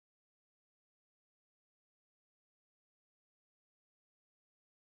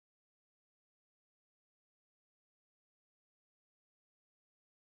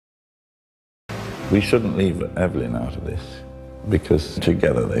 We shouldn't leave Evelyn out of this, because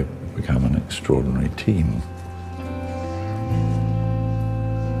together they've become an extraordinary team.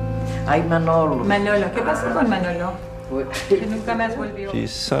 Ay, Manolo. Manolo, ¿qué pasó con Manolo? Que nunca más volvió.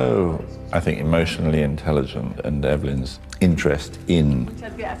 She's so, I think, emotionally intelligent, and Evelyn's interest in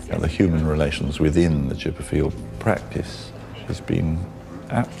the human relations within the Chipperfield practice has been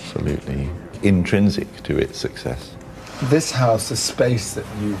absolutely intrinsic to its success. This house, the space that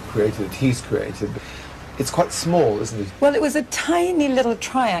you've created, he's created, it's quite small, isn't it? Well, it was a tiny little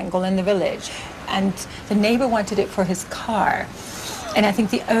triangle in the village, and the neighbor wanted it for his car. And I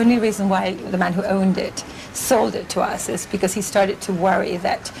think the only reason why the man who owned it sold it to us is because he started to worry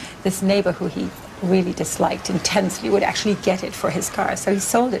that this neighbor who he really disliked intensely would actually get it for his car. So he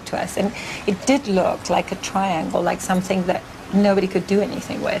sold it to us, and it did look like a triangle, like something that nobody could do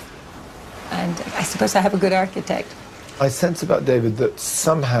anything with. And I suppose I have a good architect. I sense about David that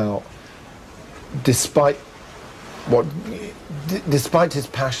somehow, despite his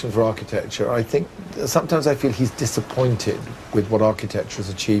passion for architecture, I think sometimes I feel he's disappointed with what architecture is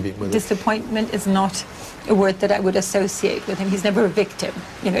achieving with it. Disappointment is not a word that I would associate with him. He's never a victim.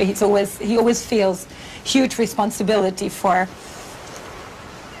 He always feels huge responsibility for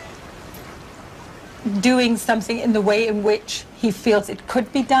doing something in the way in which he feels it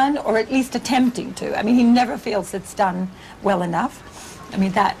could be done, or at least attempting to. I mean, he never feels it's done well enough. I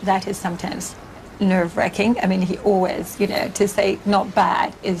mean, that is sometimes nerve-wracking. I mean, he always, to say not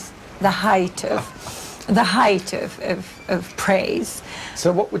bad is the height of praise.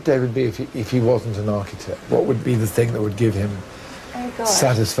 So what would David be if he wasn't an architect? What would be the thing that would give him God.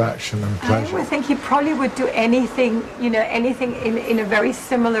 satisfaction and I pleasure. would think he probably would do anything, you know, anything in a very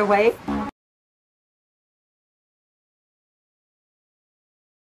similar way.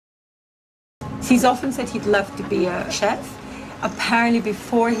 He's often said he'd love to be a chef. Apparently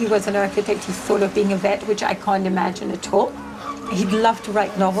before he was an architect, he thought of being a vet, which I can't imagine at all. He'd love to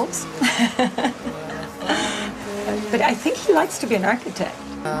write novels. But I think he likes to be an architect.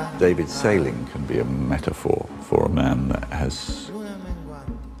 David's sailing can be a metaphor for a man that has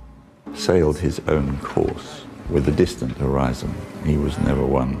sailed his own course with a distant horizon. He was never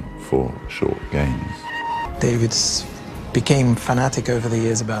one for short gains. David's became fanatic over the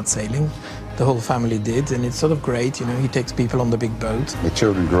years about sailing. The whole family did, and it's sort of great, you know, he takes people on the big boat. The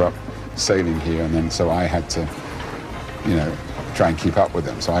children grew up sailing here, and then so I had to, you know, try and keep up with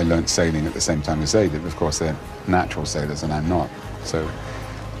them. So I learned sailing at the same time as they did. Of course, they're natural sailors, and I'm not. So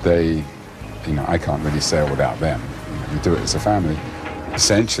they, you know, I can't really sail without them. You know, we do it as a family.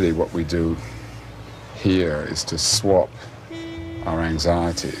 Essentially, what we do here is to swap our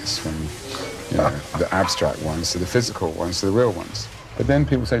anxieties from, you know, the abstract ones to the physical ones to the real ones. But then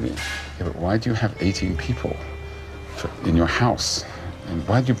people say to me, yeah, but why do you have 18 people in your house? And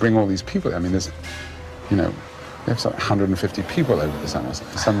why do you bring all these people? I mean, there's, you know, we have like 150 people over the summer,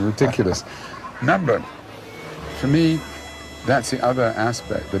 some ridiculous number. For me, that's the other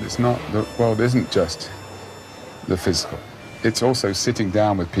aspect, that it's not, the world isn't just the physical. It's also sitting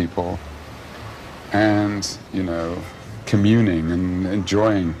down with people and, you know, communing and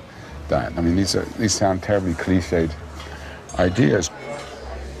enjoying that. I mean, these sound terribly cliched ideas.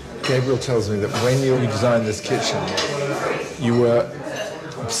 Gabriel tells me that when you designed this kitchen, you were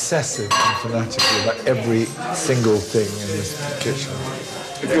obsessive and fanatical about every single thing in this kitchen.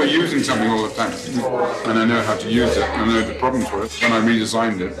 If you're using something all the time, and I know how to use it, and I know the problems with it, when I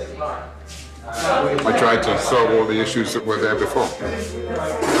redesigned it, I tried to solve all the issues that were there before.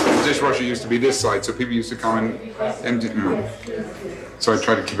 The dishwasher used to be this side, so people used to come and empty it. So I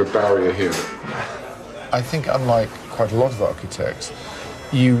tried to keep a barrier here. I think, unlike quite a lot of architects,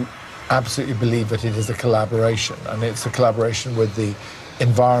 you absolutely believe that it is a collaboration, and it's a collaboration with the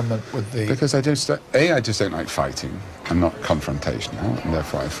environment, with the... Because I just don't like fighting. I'm not confrontational, and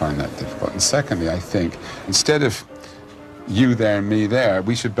therefore I find that difficult. And secondly, I think, instead of you there and me there,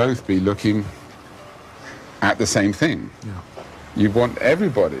 we should both be looking at the same thing. Yeah. You want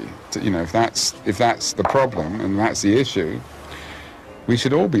everybody to, you know, if that's the problem and that's the issue, we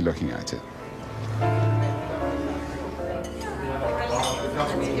should all be looking at it.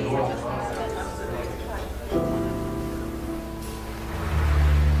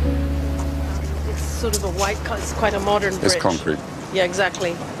 Sort of a white, it's quite a modern bridge. It's concrete. Yeah,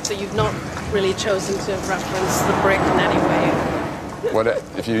 exactly. So you've not really chosen to reference the brick in any way. Well,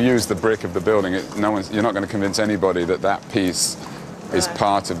 if you use the brick of the building, you're not going to convince anybody that that piece is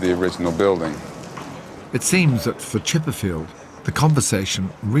part of the original building. It seems that for Chipperfield, the conversation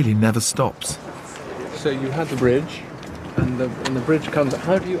really never stops. So you had the bridge, and the bridge comes.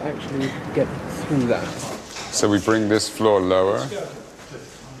 How do you actually get through that? So we bring this floor lower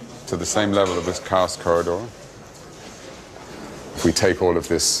to the same level of this cast corridor. If we take all of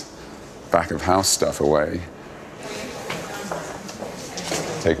this back of house stuff away,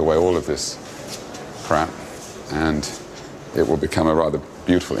 take away all of this crap, and it will become a rather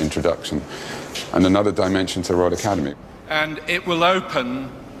beautiful introduction and another dimension to Royal Academy. And it will open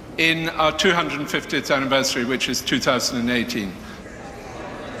in our 250th anniversary, which is 2018.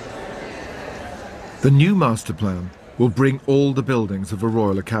 The new master plan will bring all the buildings of a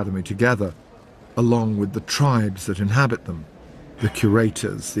Royal Academy together, along with the tribes that inhabit them, the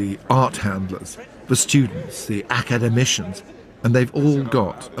curators, the art handlers, the students, the academicians, and they've all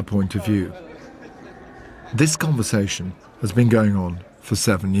got a point of view. This conversation has been going on for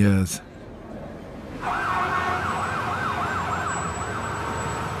 7 years.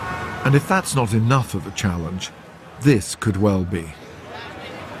 And if that's not enough of a challenge, this could well be.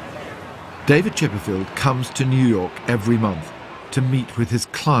 David Chipperfield comes to New York every month to meet with his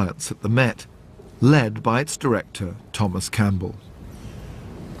clients at the Met, led by its director, Thomas Campbell.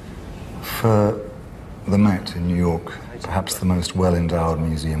 For the Met in New York, perhaps the most well-endowed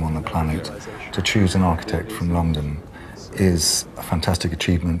museum on the planet, to choose an architect from London is a fantastic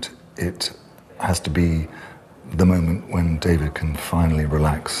achievement. It has to be the moment when David can finally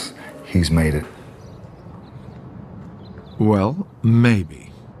relax. He's made it. Well, maybe.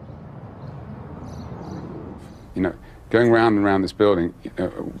 You know, going round and round this building, you know,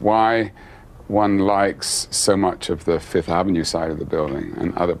 why one likes so much of the Fifth Avenue side of the building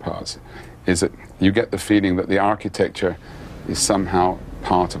and other parts is that you get the feeling that the architecture is somehow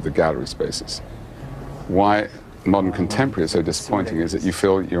part of the gallery spaces. Why modern contemporary is so disappointing is that you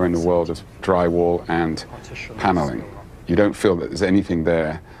feel you're in the world of drywall and paneling. You don't feel that there's anything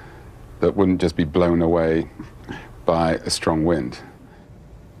there that wouldn't just be blown away by a strong wind.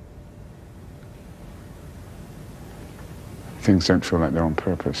 Things don't feel like they're on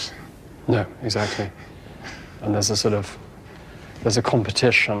purpose. No, exactly. And there's a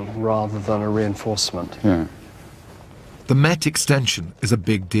competition rather than a reinforcement. Yeah. The Met extension is a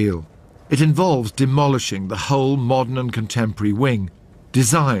big deal. It involves demolishing the whole modern and contemporary wing,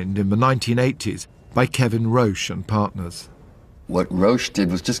 designed in the 1980s by Kevin Roche and partners. What Roche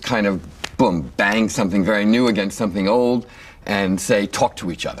did was just kind of, boom, bang something very new against something old and say, talk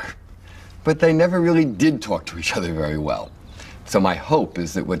to each other. But they never really did talk to each other very well. So my hope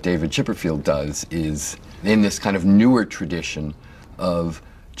is that what David Chipperfield does is, in this kind of newer tradition of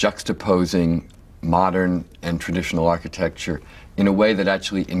juxtaposing modern and traditional architecture in a way that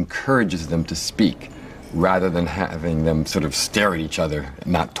actually encourages them to speak, rather than having them sort of stare at each other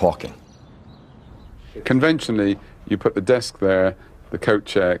and not talking. Conventionally, you put the desk there, the coat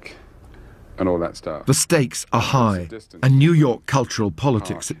check, and all that stuff. The stakes are high, and New York cultural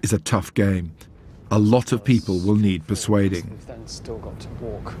politics is a tough game. A lot of people will need persuading. We've then still got to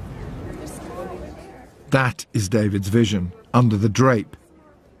walk. That is David's vision, under the drape.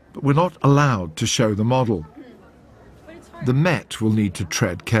 But we're not allowed to show the model. The Met will need to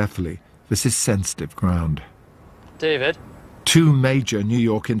tread carefully. This is sensitive ground. David? Two major New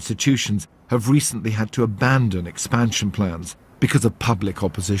York institutions have recently had to abandon expansion plans because of public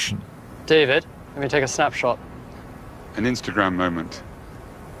opposition. David, let me take a snapshot. An Instagram moment.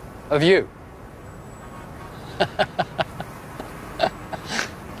 Of you.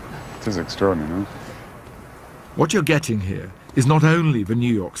 It is extraordinary, no? What you're getting here is not only the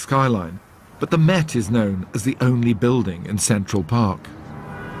New York skyline, but the Met is known as the only building in Central Park.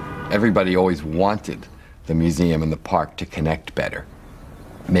 Everybody always wanted the museum and the park to connect better.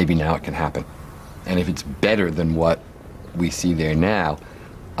 Maybe now it can happen. And if it's better than what we see there now,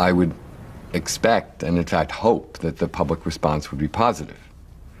 I would expect, and in fact hope, that the public response would be positive.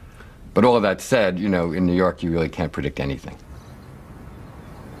 But all of that said, you know, in New York you really can't predict anything.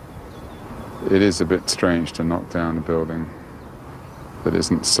 It is a bit strange to knock down a building that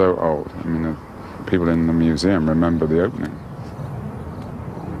isn't so old. I mean, people in the museum remember the opening.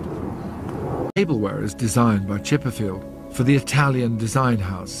 Tableware is designed by Chipperfield for the Italian design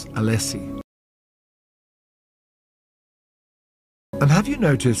house Alessi. And have you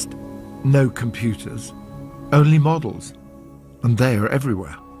noticed no computers, only models, and they are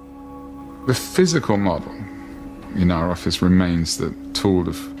everywhere? The physical model in our office remains the tool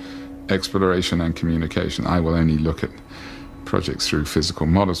of exploration and communication. I will only look at projects through physical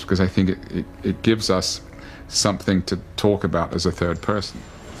models because I think it gives us something to talk about as a third person.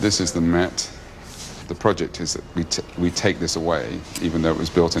 This is the Met. The project is that we take this away, even though it was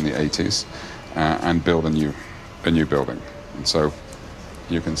built in the 80s, and build a new building. And so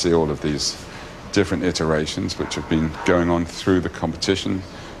you can see all of these different iterations which have been going on through the competition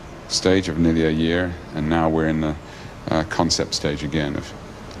stage of nearly a year, and now we're in the concept stage again of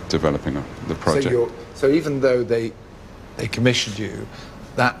developing the project. So even though they commissioned you,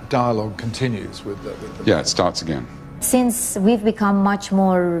 that dialogue continues with the Yeah, it starts again. Since we've become much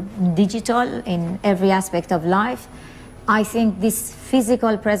more digital in every aspect of life, I think this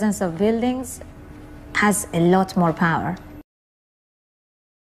physical presence of buildings has a lot more power.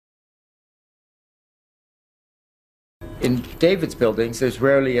 In David's buildings, there's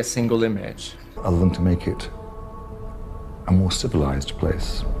rarely a single image. Other than to make it a more civilized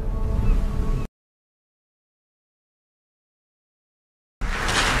place.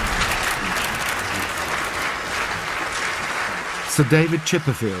 Sir David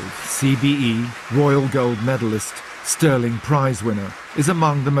Chipperfield, CBE, Royal Gold Medalist, Sterling Prize winner, is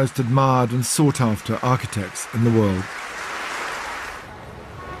among the most admired and sought-after architects in the world.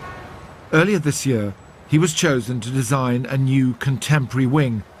 Earlier this year, he was chosen to design a new contemporary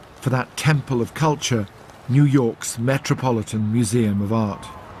wing for that temple of culture, New York's Metropolitan Museum of Art.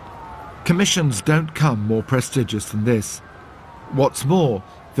 Commissions don't come more prestigious than this. What's more,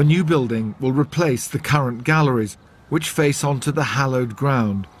 the new building will replace the current galleries which face onto the hallowed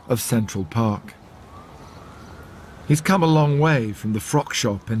ground of Central Park. He's come a long way from the frock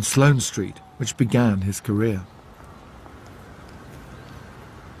shop in Sloane Street, which began his career.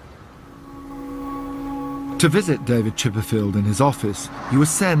 To visit David Chipperfield in his office, you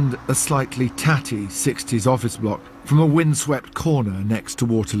ascend a slightly tatty 60s office block from a windswept corner next to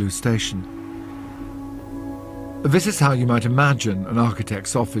Waterloo Station. This is how you might imagine an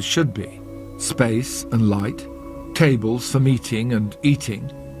architect's office should be. Space and light, tables for meeting and eating,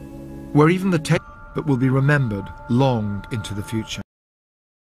 where even the but will be remembered long into the future.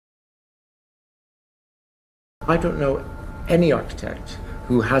 I don't know any architect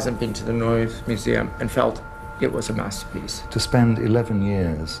who hasn't been to the Neues Museum and felt it was a masterpiece. To spend 11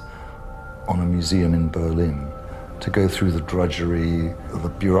 years on a museum in Berlin, to go through the drudgery, the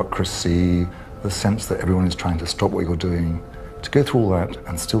bureaucracy, the sense that everyone is trying to stop what you're doing, to go through all that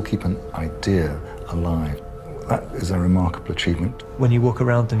and still keep an idea alive, that is a remarkable achievement. When you walk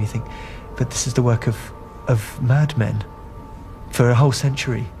around them, you think, but this is the work of madmen for a whole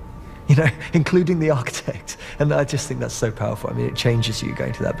century, you know, including the architect. And I just think that's so powerful. I mean, it changes you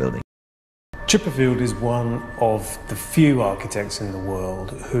going to that building. Chipperfield is one of the few architects in the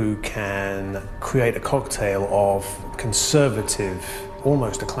world who can create a cocktail of conservative,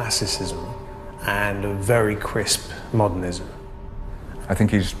 almost a classicism, and a very crisp modernism. I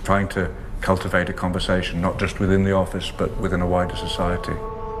think he's trying to cultivate a conversation, not just within the office, but within a wider society.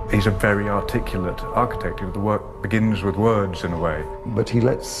 He's a very articulate architect. The work begins with words, in a way. But he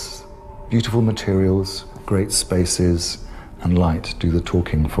lets beautiful materials, great spaces, and light do the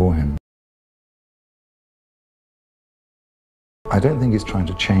talking for him. I don't think he's trying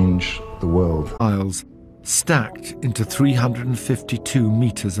to change the world. Aisles stacked into 352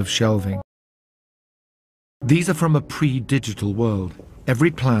 meters of shelving. These are from a pre-digital world.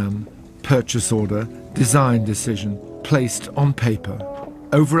 Every plan, purchase order, design decision placed on paper.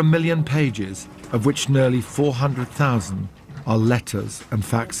 Over 1 million pages, of which nearly 400,000 are letters and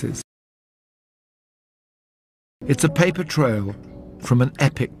faxes. It's a paper trail from an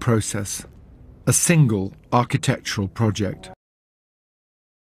epic process, a single architectural project.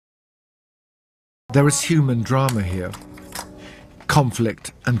 There is human drama here,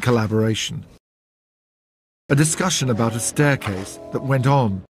 conflict and collaboration. A discussion about a staircase that went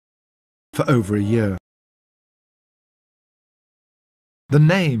on for over a year. The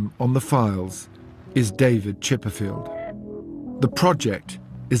name on the files is David Chipperfield. The project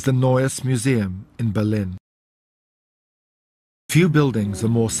is the Neues Museum in Berlin. Few buildings are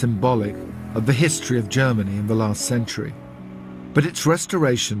more symbolic of the history of Germany in the last century, but its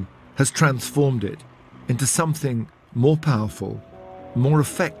restoration has transformed it into something more powerful, more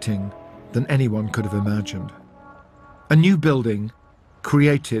affecting than anyone could have imagined. A new building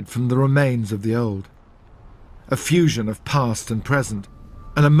created from the remains of the old. A fusion of past and present,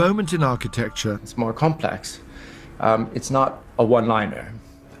 and a moment in architecture. It's more complex. It's not a one-liner.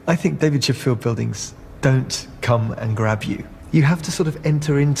 I think David Chipperfield buildings don't come and grab you. You have to sort of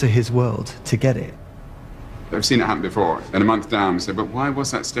enter into his world to get it. I've seen it happen before. And a month down, we say, but why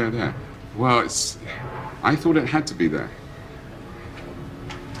was that stair there? Well, I thought it had to be there.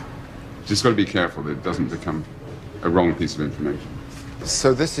 Just got to be careful that it doesn't become a wrong piece of information.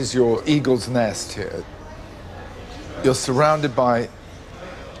 So this is your eagle's nest here. You're surrounded by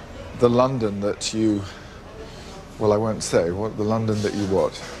the London that you, well, I won't say, what the London that you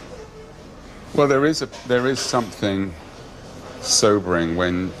what? Well, there is something sobering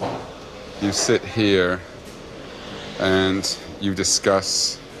when you sit here and you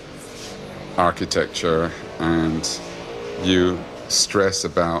discuss architecture and you stress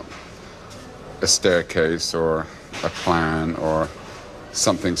about a staircase or a plan or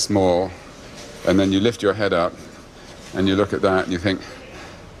something small, and then you lift your head up and you look at that and you think,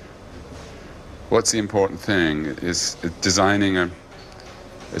 what's the important thing? Is designing a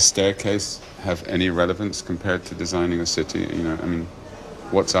staircase have any relevance compared to designing a city? You know, I mean,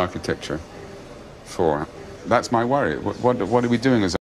 what's architecture for? That's my worry. What are we doing as